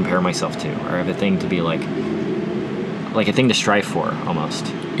thing to compare myself to, or I have a thing to be like a thing to strive for almost.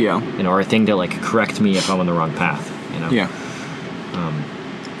 Yeah. Or a thing to like correct me if I'm on the wrong path. Yeah.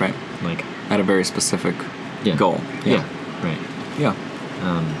 Right. Like at a very specific goal. Yeah. Right. Yeah.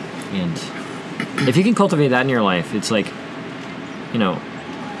 And if you can cultivate that in your life, it's like,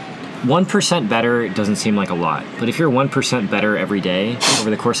 1% better doesn't seem like a lot, but if you're 1% better every day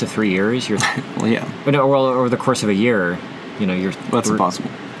over the course of 3 years, you're well, yeah. Well, over the course of a year, you're. Well, that's impossible.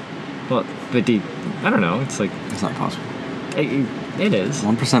 Well, but I don't know. It's like it's not possible. It is.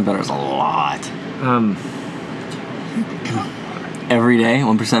 1% better is a lot. Every day,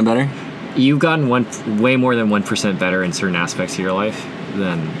 1% better. you've gotten way more than 1% better in certain aspects of your life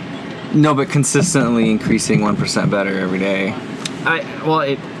than. No, but consistently increasing 1% better every day.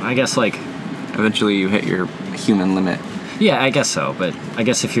 I guess like. Eventually, you hit your human limit. Yeah, I guess so. But I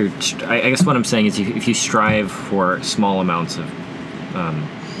guess I guess what I'm saying is, if you strive for small amounts of,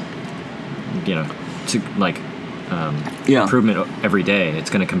 to like. Improvement every day, it's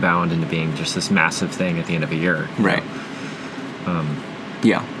going to compound into being just this massive thing at the end of a year. Right.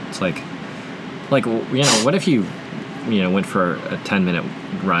 It's like what if you went for a 10-minute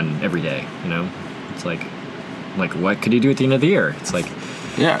run every day? It's like what could you do at the end of the year? It's like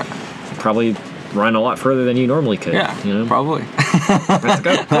probably run a lot further than you normally could. Yeah, probably. That's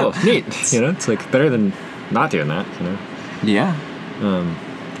good. Cool. Neat. It's like better than not doing that. Yeah.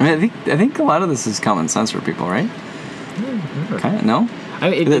 I mean, I think a lot of this is common sense for people, right? Kind of, no?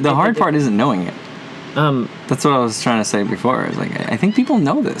 The hard part isn't knowing it. That's what I was trying to say before. It's like, I think people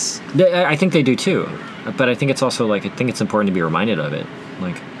know this. I think they do too. But I think it's also like, I think it's important to be reminded of it.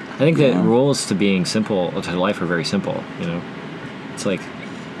 Like, I think the rules to being simple, to life are very simple, It's like,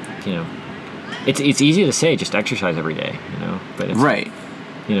 it's easy to say just exercise every day, But it's, right.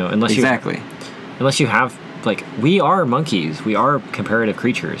 Unless you have, like, we are monkeys. We are comparative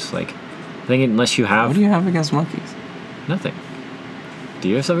creatures. Like, I think unless you have... What do you have against monkeys? Nothing. Do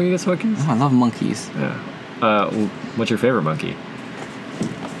you have something against monkeys? Oh, I love monkeys. Yeah. What's your favorite monkey?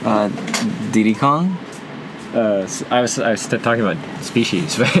 Diddy Kong? I was talking about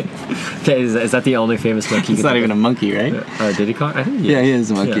species, right? Okay, is that the only famous monkey? It's not even a monkey, right? Diddy Kong? I think yeah, he is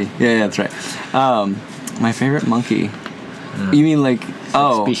a monkey. Yeah, that's right. My favorite monkey. You mean like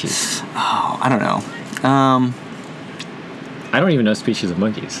species? Oh, I don't know. I don't even know species of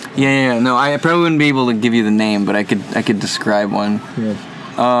monkeys. Yeah. No, I probably wouldn't be able to give you the name, but I could describe one. Yeah.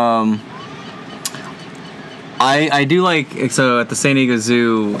 I do like, so at the San Diego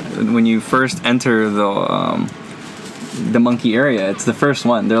Zoo, when you first enter the monkey area, it's the first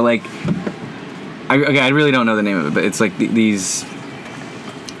one. They're like, I really don't know the name of it, but it's like these.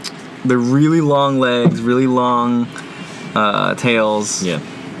 They're really long legs, really long tails. Yeah.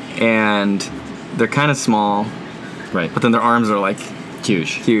 And they're kind of small. Right. But then their arms are like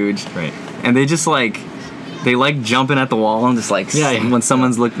huge. Right. And they just like jumping at the wall and just like when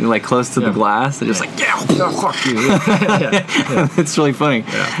someone's looking like close to the glass, they're just like fuck you. It's really funny.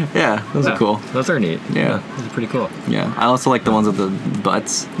 Yeah, those are cool. Those are neat. Yeah, those are pretty cool. Yeah, I also like the ones with the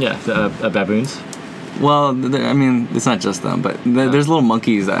butts. Yeah, the baboons. Well, I mean, it's not just them, but there's little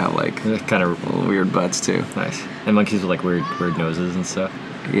monkeys that have like kind of weird butts too. Nice. And monkeys with like weird noses and stuff.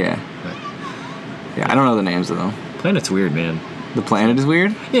 Yeah. Yeah, I don't know the names of them. Planet's weird, man. The planet is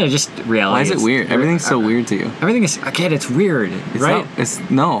weird? Yeah, just reality. Why is it weird? Everything's so weird to you. Everything is, again, it's weird, right?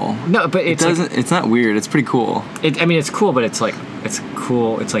 No, but it doesn't. Like, it's not weird. It's pretty cool. I mean, it's cool, but it's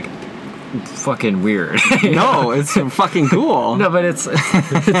cool. It's like fucking weird. No, it's fucking cool. No, but it's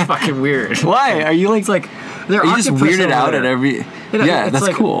fucking weird. Why? Are you like? It's like are you just weirded out at every? Yeah, that's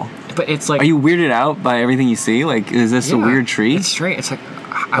like, cool. But it's like. Are you weirded out by everything you see? Like, is this a weird tree? It's straight. It's like.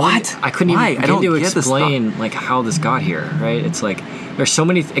 What? I couldn't even begin to explain like how this got here, right? It's like there's so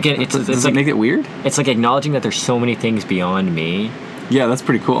many. Again, it's does like it make it weird? It's like acknowledging that there's so many things beyond me. Yeah, that's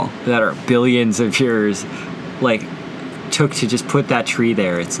pretty cool. That are billions of years, like took to just put that tree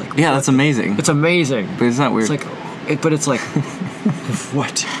there. It's like that's amazing. It's amazing, but it's not weird. It's like, but it's like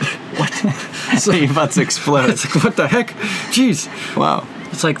what? So you're about to explode. It's like what the heck? Jeez. Wow.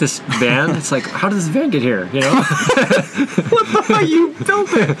 It's like this van. It's like, how did this van get here? What the fuck? You built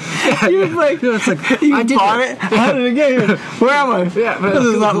it. Yeah, you like, it's like you bought it. How did it get here? Where am I? Yeah, but this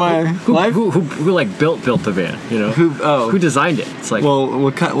is not my life. Who like built the van? Who designed it? It's like, well,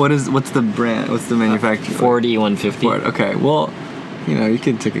 what's the brand? What's the manufacturer? Ford E150. Ford. Okay, well. You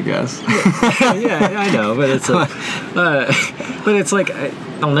can take a guess. Yeah, I know, but it's like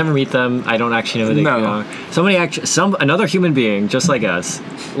I'll never meet them. I don't actually know who they are. Another human being just like us,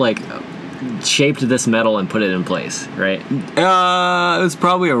 like shaped this metal and put it in place, right? It was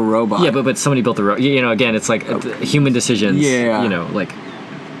probably a robot. Yeah, but somebody built the robot. Again, it's like human decisions. Yeah. Like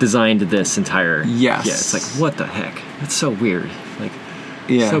designed this entire. Yes. Yeah, it's like what the heck? It's so weird. Like.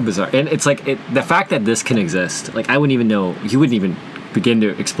 Yeah. So bizarre. And it's like the fact that this can exist, like I wouldn't even know, you wouldn't even begin to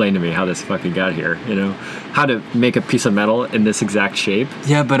explain to me how this fucking got here, how to make a piece of metal in this exact shape.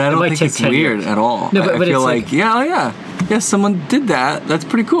 Yeah, but I don't think it's weird at all. No, but I feel like yeah, someone did that. That's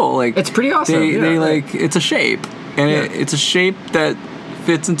pretty cool. Like it's pretty awesome. They like it's a shape, and it's a shape that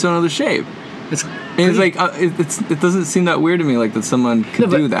fits into another shape. It's like it doesn't seem that weird to me, like that someone could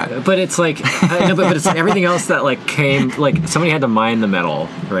do that. But it's like but it's like everything else that like came, like somebody had to mine the metal,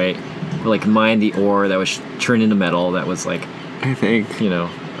 right? Or like mine the ore that was turned into metal. That was like, I think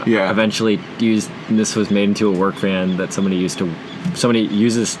eventually this was made into a work van that somebody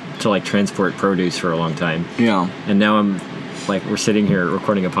uses to like transport produce for a long time. Yeah. And now I'm like, we're sitting here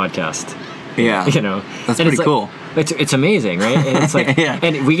recording a podcast. Yeah. You know, that's pretty cool. It's amazing, right? And it's like, yeah.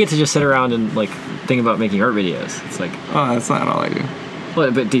 And we get to just sit around and like think about making art videos. It's like, oh, that's not all I do.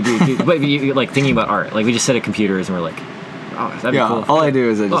 Well, but but you like thinking about art. Like we just sit at computers and we're like, oh, that'd be cool. All I do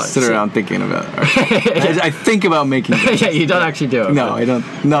is I just sit around thinking about art. I think about making it. Yeah, you don't actually do it. No, I don't.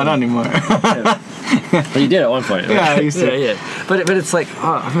 No, not anymore. Well, you did at one point. Right? Yeah, I used to. Yeah. But it's like,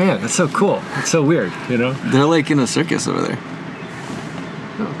 oh man, that's so cool. It's so weird, you know? They're like in a circus over there.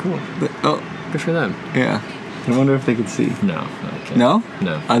 Oh, cool. Good for them. Yeah. I wonder if they could see. No. Okay. No?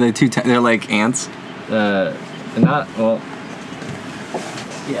 No. Are they they're like ants? Not, well...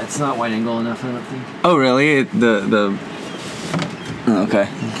 Yeah, it's not wide angle enough, I don't think. Oh, really? Okay.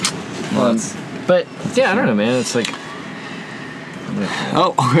 Well, but, yeah, I don't know, man. It's like...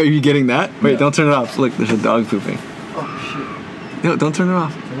 Oh, are you getting that? Wait, don't turn it off. Look, there's a dog pooping. Oh, shit. No, don't turn it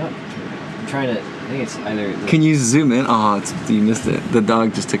off. I'm trying to... I think it's either... Can you zoom in? Oh, you missed it. The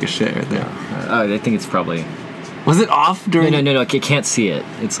dog just took a shit right there. I think it's probably... Was it off during... No, you can't see it.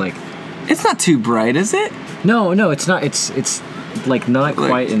 It's like... It's not too bright, is it? No, it's not. It's like not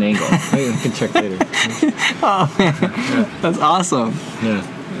quite an angle. You can check later. Oh, man. That's awesome. Yeah.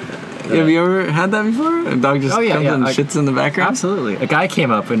 Have you ever had that before? A dog just comes and shits in the background? Absolutely. A guy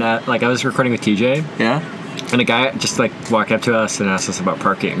came up and like I was recording with TJ. Yeah. And a guy just like walked up to us and asked us about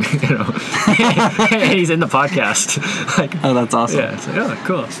parking, you know. And he's in the podcast. Like, oh, that's awesome. Yeah. It's like, oh,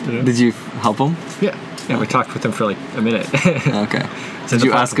 cool. You know? Did you help him? Yeah. Yeah, we talked with him for like a minute. Okay. Did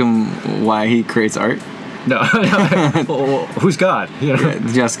you ask him why he creates art? No. Well, who's God? You know? Yeah,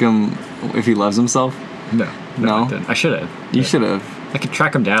 did you ask him if he loves himself? No. No? I didn't. I should have. You should have. I could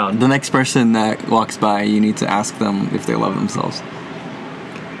track him down. The next person that walks by, you need to ask them if they love themselves.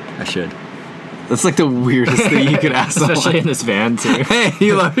 I should. That's like the weirdest thing you could ask someone. Especially in this van, too. Hey,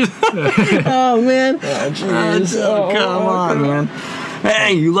 you love yourself? Oh, man. Oh, come on, man.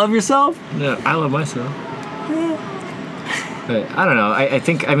 Hey, you love yourself? Yeah, I love myself. But I don't know. I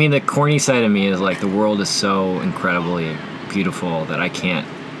think, I mean, the corny side of me is like the world is so incredibly beautiful that I can't,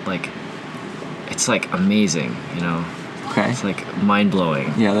 like, it's like amazing, you know? Okay. It's like mind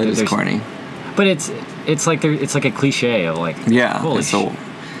blowing. Yeah, that is corny. But it's like a cliche of like, yeah, holy shit.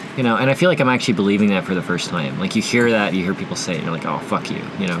 You know, and I feel like I'm actually believing that for the first time. Like you hear that, you hear people say it, and you're like, oh, fuck you,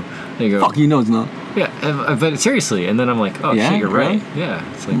 you know? And you go, fuck you, no, it's not. Yeah, but seriously, and then I'm like, oh, shit, you're really? right.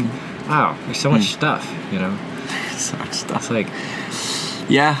 Yeah, it's like, wow, there's so much stuff, you know? So much stuff. It's like...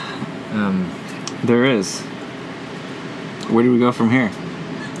 Yeah, there is. Where do we go from here?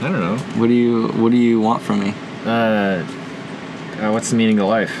 I don't know. What do you want from me? What's the meaning of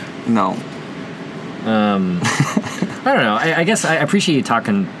life? No. I don't know. I guess I appreciate you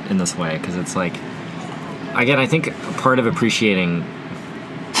talking in this way because it's like, again, I think part of appreciating.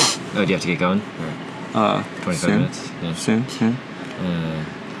 Oh, do you have to get going? Or 25 minutes. Yeah. Soon.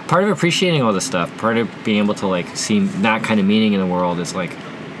 Part of appreciating all this stuff, part of being able to like see that kind of meaning in the world is like,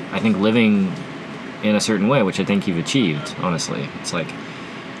 I think living in a certain way, which I think you've achieved. Honestly, it's like,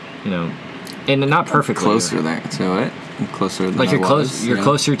 you know, and not perfectly. Closer there to it. I'm closer than like you're I close. was, You're yeah.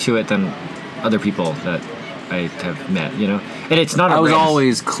 closer to it than other people that I have met, you know, and it's not. I was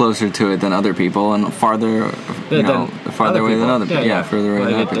always closer to it than other people, and farther, farther away than other people. Yeah, further away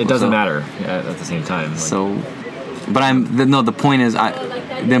than other people. It doesn't matter at the same time. Like, so, but the point is,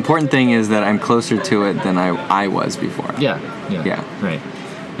 the important thing is that I'm closer to it than I was before. Yeah, right.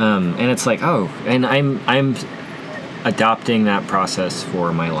 And it's like, oh, and I'm adopting that process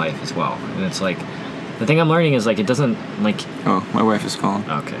for my life as well, and it's like, the thing I'm learning is like it doesn't like. Oh, my wife is calling.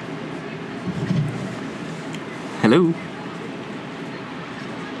 Okay. Hello.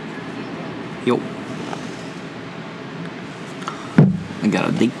 Yo. I got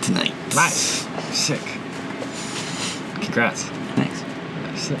a date tonight. Nice. Sick. Congrats. Thanks.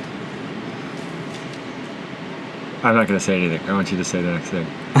 Sick. I'm not going to say anything. I want you to say the next thing.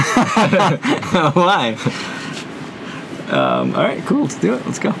 Why? All right, cool. Let's do it.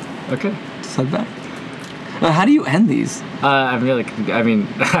 Let's go. Okay. Just head back. How do you end these? I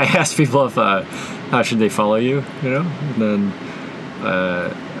asked people if how should they follow you, you know? And then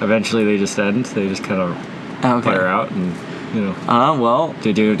eventually they just end. They just kind of fire out and, you know. Well. Do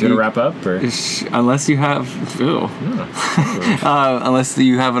you want to wrap up? Or? Unless you have... Ew. Unless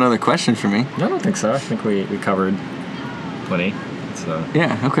you have another question for me. I don't think so. I think we covered plenty. So.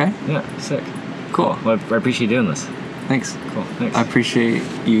 Yeah, okay. Yeah, sick. Cool. Well, I appreciate you doing this. Thanks. Cool, thanks. I appreciate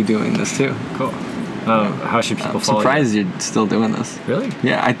you doing this too. Cool. How should people follow you? I'm surprised you're still doing this. Really?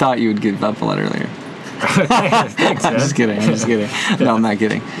 Yeah, I thought you would give up a lot earlier. Thanks, man. I'm just kidding. No, I'm not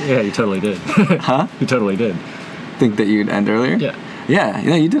kidding. Yeah, you totally did. Huh? You totally did. Think that you'd end earlier? Yeah.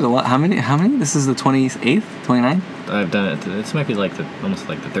 Yeah, you did a lot. How many? This is the 28th, 29th? I've done it. This might be like almost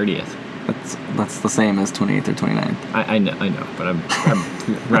like the 30th. That's the same as 28th or 29th. I know, but I'm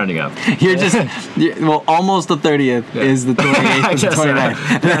rounding up. Almost the 30th is the 28th or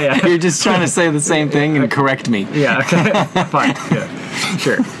 29th. Yeah. You're just trying to say the same thing and correct me. Yeah, okay. Fine. Yeah.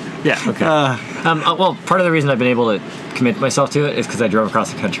 Sure. Yeah, okay. Well, part of the reason I've been able to commit myself to it is because I drove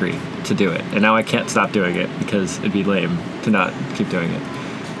across the country to do it. And now I can't stop doing it because it'd be lame to not keep doing it.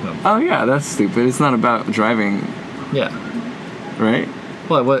 Oh, yeah, that's stupid. It's not about driving. Yeah. Right?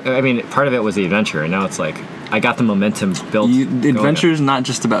 Well, I mean, part of it was the adventure, and now it's like I got the momentum built. Adventure is not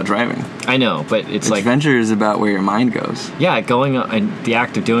just about driving. I know, but it's like adventure is about where your mind goes. Yeah, going and the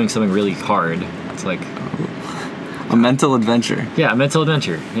act of doing something really hard. It's like a mental adventure. Yeah, a mental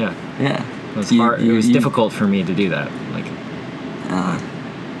adventure. Yeah. Yeah. It was hard. It was difficult for me to do that. Like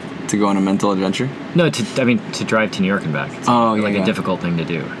to go on a mental adventure. No, to drive to New York and back. It's a difficult thing to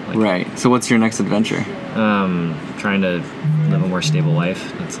do. Like, right. So what's your next adventure? Trying to live a more stable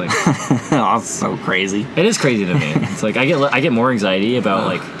life. It's like that's so crazy. It is crazy to me. It's like I get more anxiety about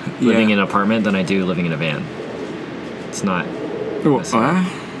like living in an apartment than I do living in a van. It's not.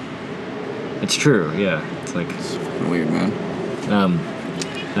 It's true. Yeah. It's like it's weird, man.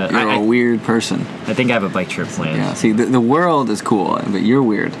 You're a weird person. I think I have a bike trip planned. Yeah. See, the world is cool, but you're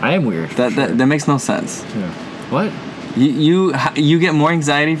weird. I am weird. That makes no sense. Yeah. What? You get more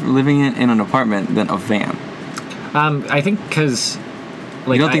anxiety from living in an apartment than a van. I think because,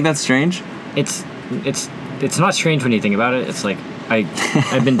 like, you don't think that's strange? It's not strange when you think about it. It's like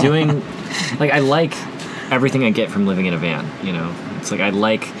I've been doing, like, I like everything I get from living in a van. You know, it's like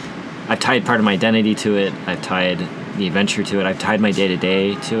I've tied part of my identity to it. I've tied the adventure to it. I've tied my day to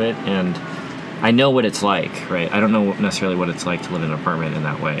day to it, and I know what it's like. Right? I don't know necessarily what it's like to live in an apartment in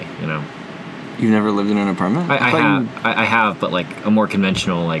that way. You know. You've never lived in an apartment? I have, but like a more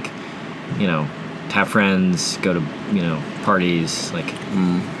conventional, like, you know, to have friends, go to, you know, parties. Like,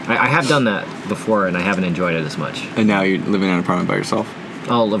 I have done that before, and I haven't enjoyed it as much. And now you're living in an apartment by yourself?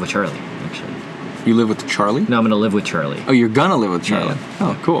 I'll live with Charlie, actually. You live with Charlie? No, I'm going to live with Charlie. Oh, you're going to live with Charlie? Yeah.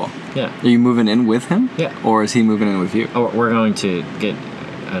 Oh, cool. Yeah. Are you moving in with him? Yeah. Or is he moving in with you? Oh, we're going to get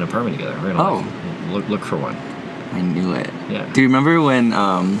an apartment together. We're going to look for one. I knew it. Yeah. Do you remember when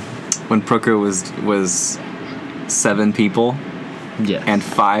Proko was 7 people? Yeah. And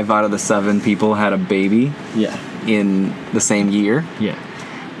 5 out of the 7 people had a baby? Yeah. In the same year? Yeah.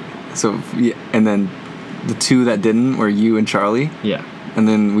 So, and then the 2 that didn't were you and Charlie? Yeah. And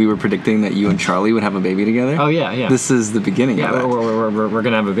then we were predicting that you and Charlie would have a baby together? Oh, yeah, yeah. This is the beginning of that. We're going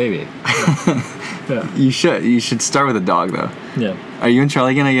to have a baby. Yeah. You should start with a dog, though. Yeah. Are you and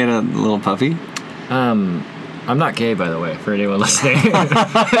Charlie going to get a little puppy? I'm not gay, by the way, for anyone listening.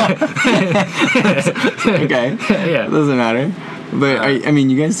 Okay. Yeah. Doesn't matter. But I mean,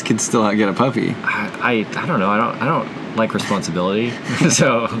 you guys could still get a puppy. I don't know. I don't like responsibility.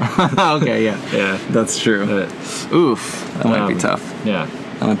 So. Okay. Yeah. Yeah. That's true. Oof. That might be tough. Yeah.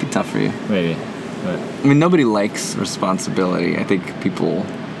 That might be tough for you. Maybe. But. I mean, nobody likes responsibility. I think people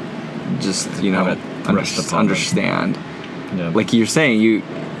just understand. Yeah. Like you're saying,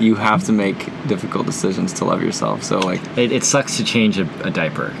 you have to make difficult decisions to love yourself. So like it sucks to change a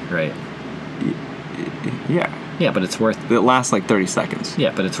diaper, right? Yeah. Yeah, but it's worth it. Lasts like 30 seconds.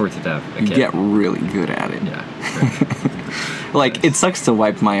 Yeah, but it's worth it to have a kid. You get really good at it. Yeah. Right. Like it sucks to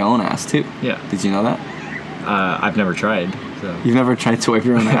wipe my own ass too. Yeah. Did you know that? I've never tried. So. You've never tried to wipe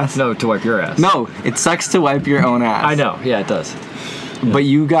your own ass? No, to wipe your ass. No, it sucks to wipe your own ass. I know. Yeah, it does. Yeah. But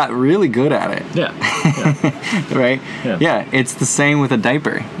you got really good at it. Yeah. Right? Yeah. Yeah, it's the same with a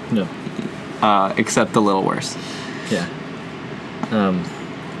diaper. Yeah. Except a little worse. Yeah.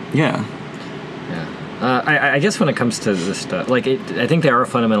 Yeah. I guess when it comes to this stuff, like, I think there are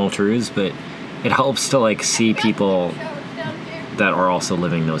fundamental truths, but it helps to, like, see people that are also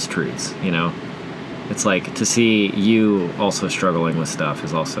living those truths, you know? It's like, to see you also struggling with stuff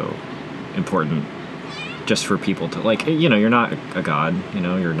is also important just for people to, like, you know, you're not a god, you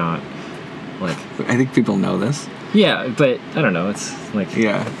know, you're not, like... I think people know this. Yeah, but, I don't know, it's, like...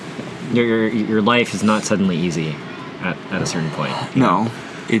 Yeah. Your life is not suddenly easy at a certain point. No.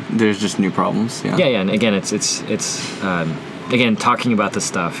 There's just new problems. Yeah. Yeah, and again, it's again, talking about this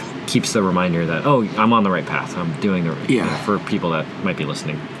stuff keeps the reminder that I'm on the right path. I'm doing the right. Yeah. You know, for people that might be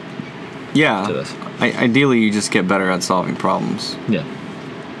listening. Yeah. To this. Ideally, you just get better at solving problems. Yeah.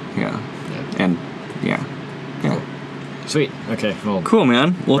 Yeah. And yeah. Cool. Sweet. Okay. Well. Cool,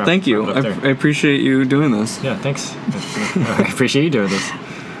 man. Well, thank you. I appreciate you doing this. Yeah. Thanks. I appreciate you doing this.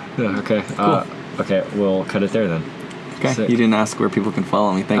 Yeah. Okay. Cool. Okay, we'll cut it there then. Okay. Sick. You didn't ask where people can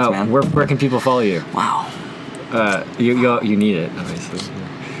follow me. Thanks, man. Where can people follow you? Wow. You need it, obviously.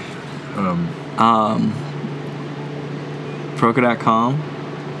 Proko.com.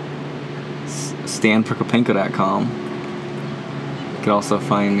 Prokopenko.com. You can also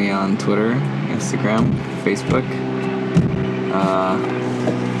find me on Twitter, Instagram, Facebook.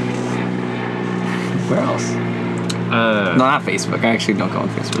 Where else? No, not Facebook. I actually don't go on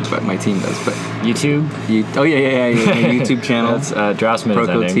Facebook, but my team does. But YouTube? Oh, yeah. My YouTube channel. That's Draftsman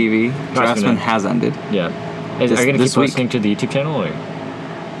Proko is TV. Draftsman has ended. Yeah. Are you going to keep listening to the YouTube channel? Or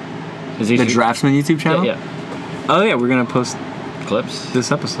is the Draftsman YouTube channel? Yeah. Oh, yeah. We're going to post clips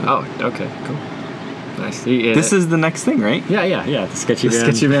this episode. Oh, okay. Cool. Nice. This is the next thing, right? Yeah. The Sketchy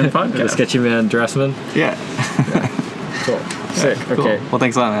Man podcast. The Sketchy Man Draftsman. Yeah. Cool. Sick. Cool. Okay. Well,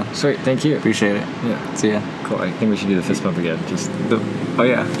 thanks a lot, man. Sweet. Thank you. Appreciate it. Yeah. See ya. Cool. I think we should do the fist bump again. Oh,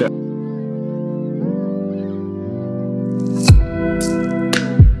 yeah.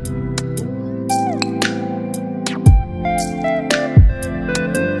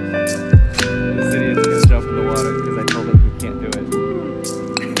 This idiot's gonna jump in the water because I told him he can't do it.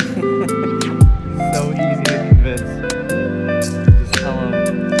 So easy to convince. Just tell him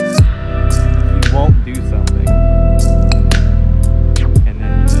he won't do something.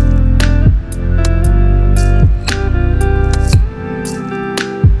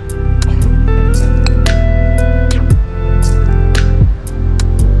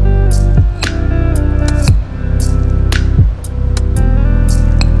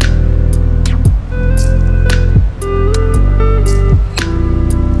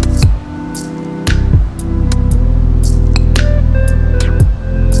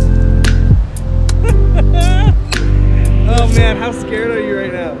 And then how scared are you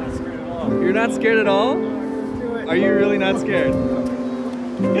right now? Not scared at all. You're not scared at all? Are you really not scared?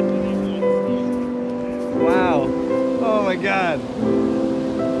 Wow. Oh my god.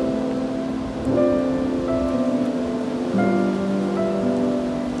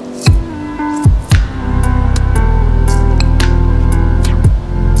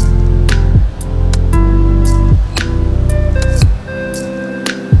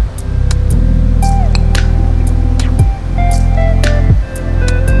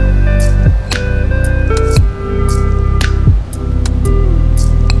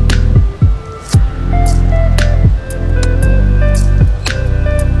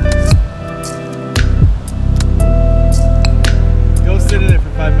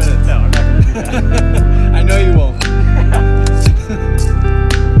 I know you won't.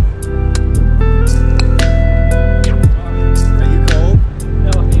 Are you cold?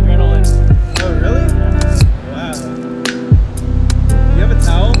 No, the adrenaline. Oh, really? Yeah. Wow. You have a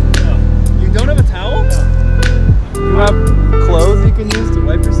towel? No. You don't have a towel? No. You have clothes you can use to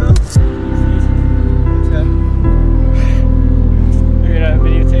wipe yourself? Okay. You're gonna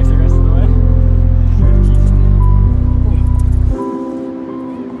videotape the rest of the way?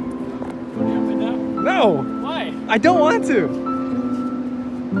 No! Why? I don't want to!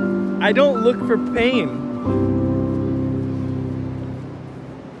 I don't look for pain.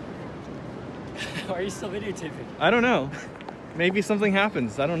 Why are you still videotaping? I don't know. Maybe something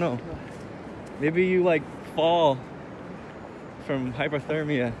happens. I don't know. Maybe you like fall from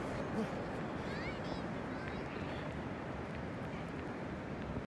hypothermia.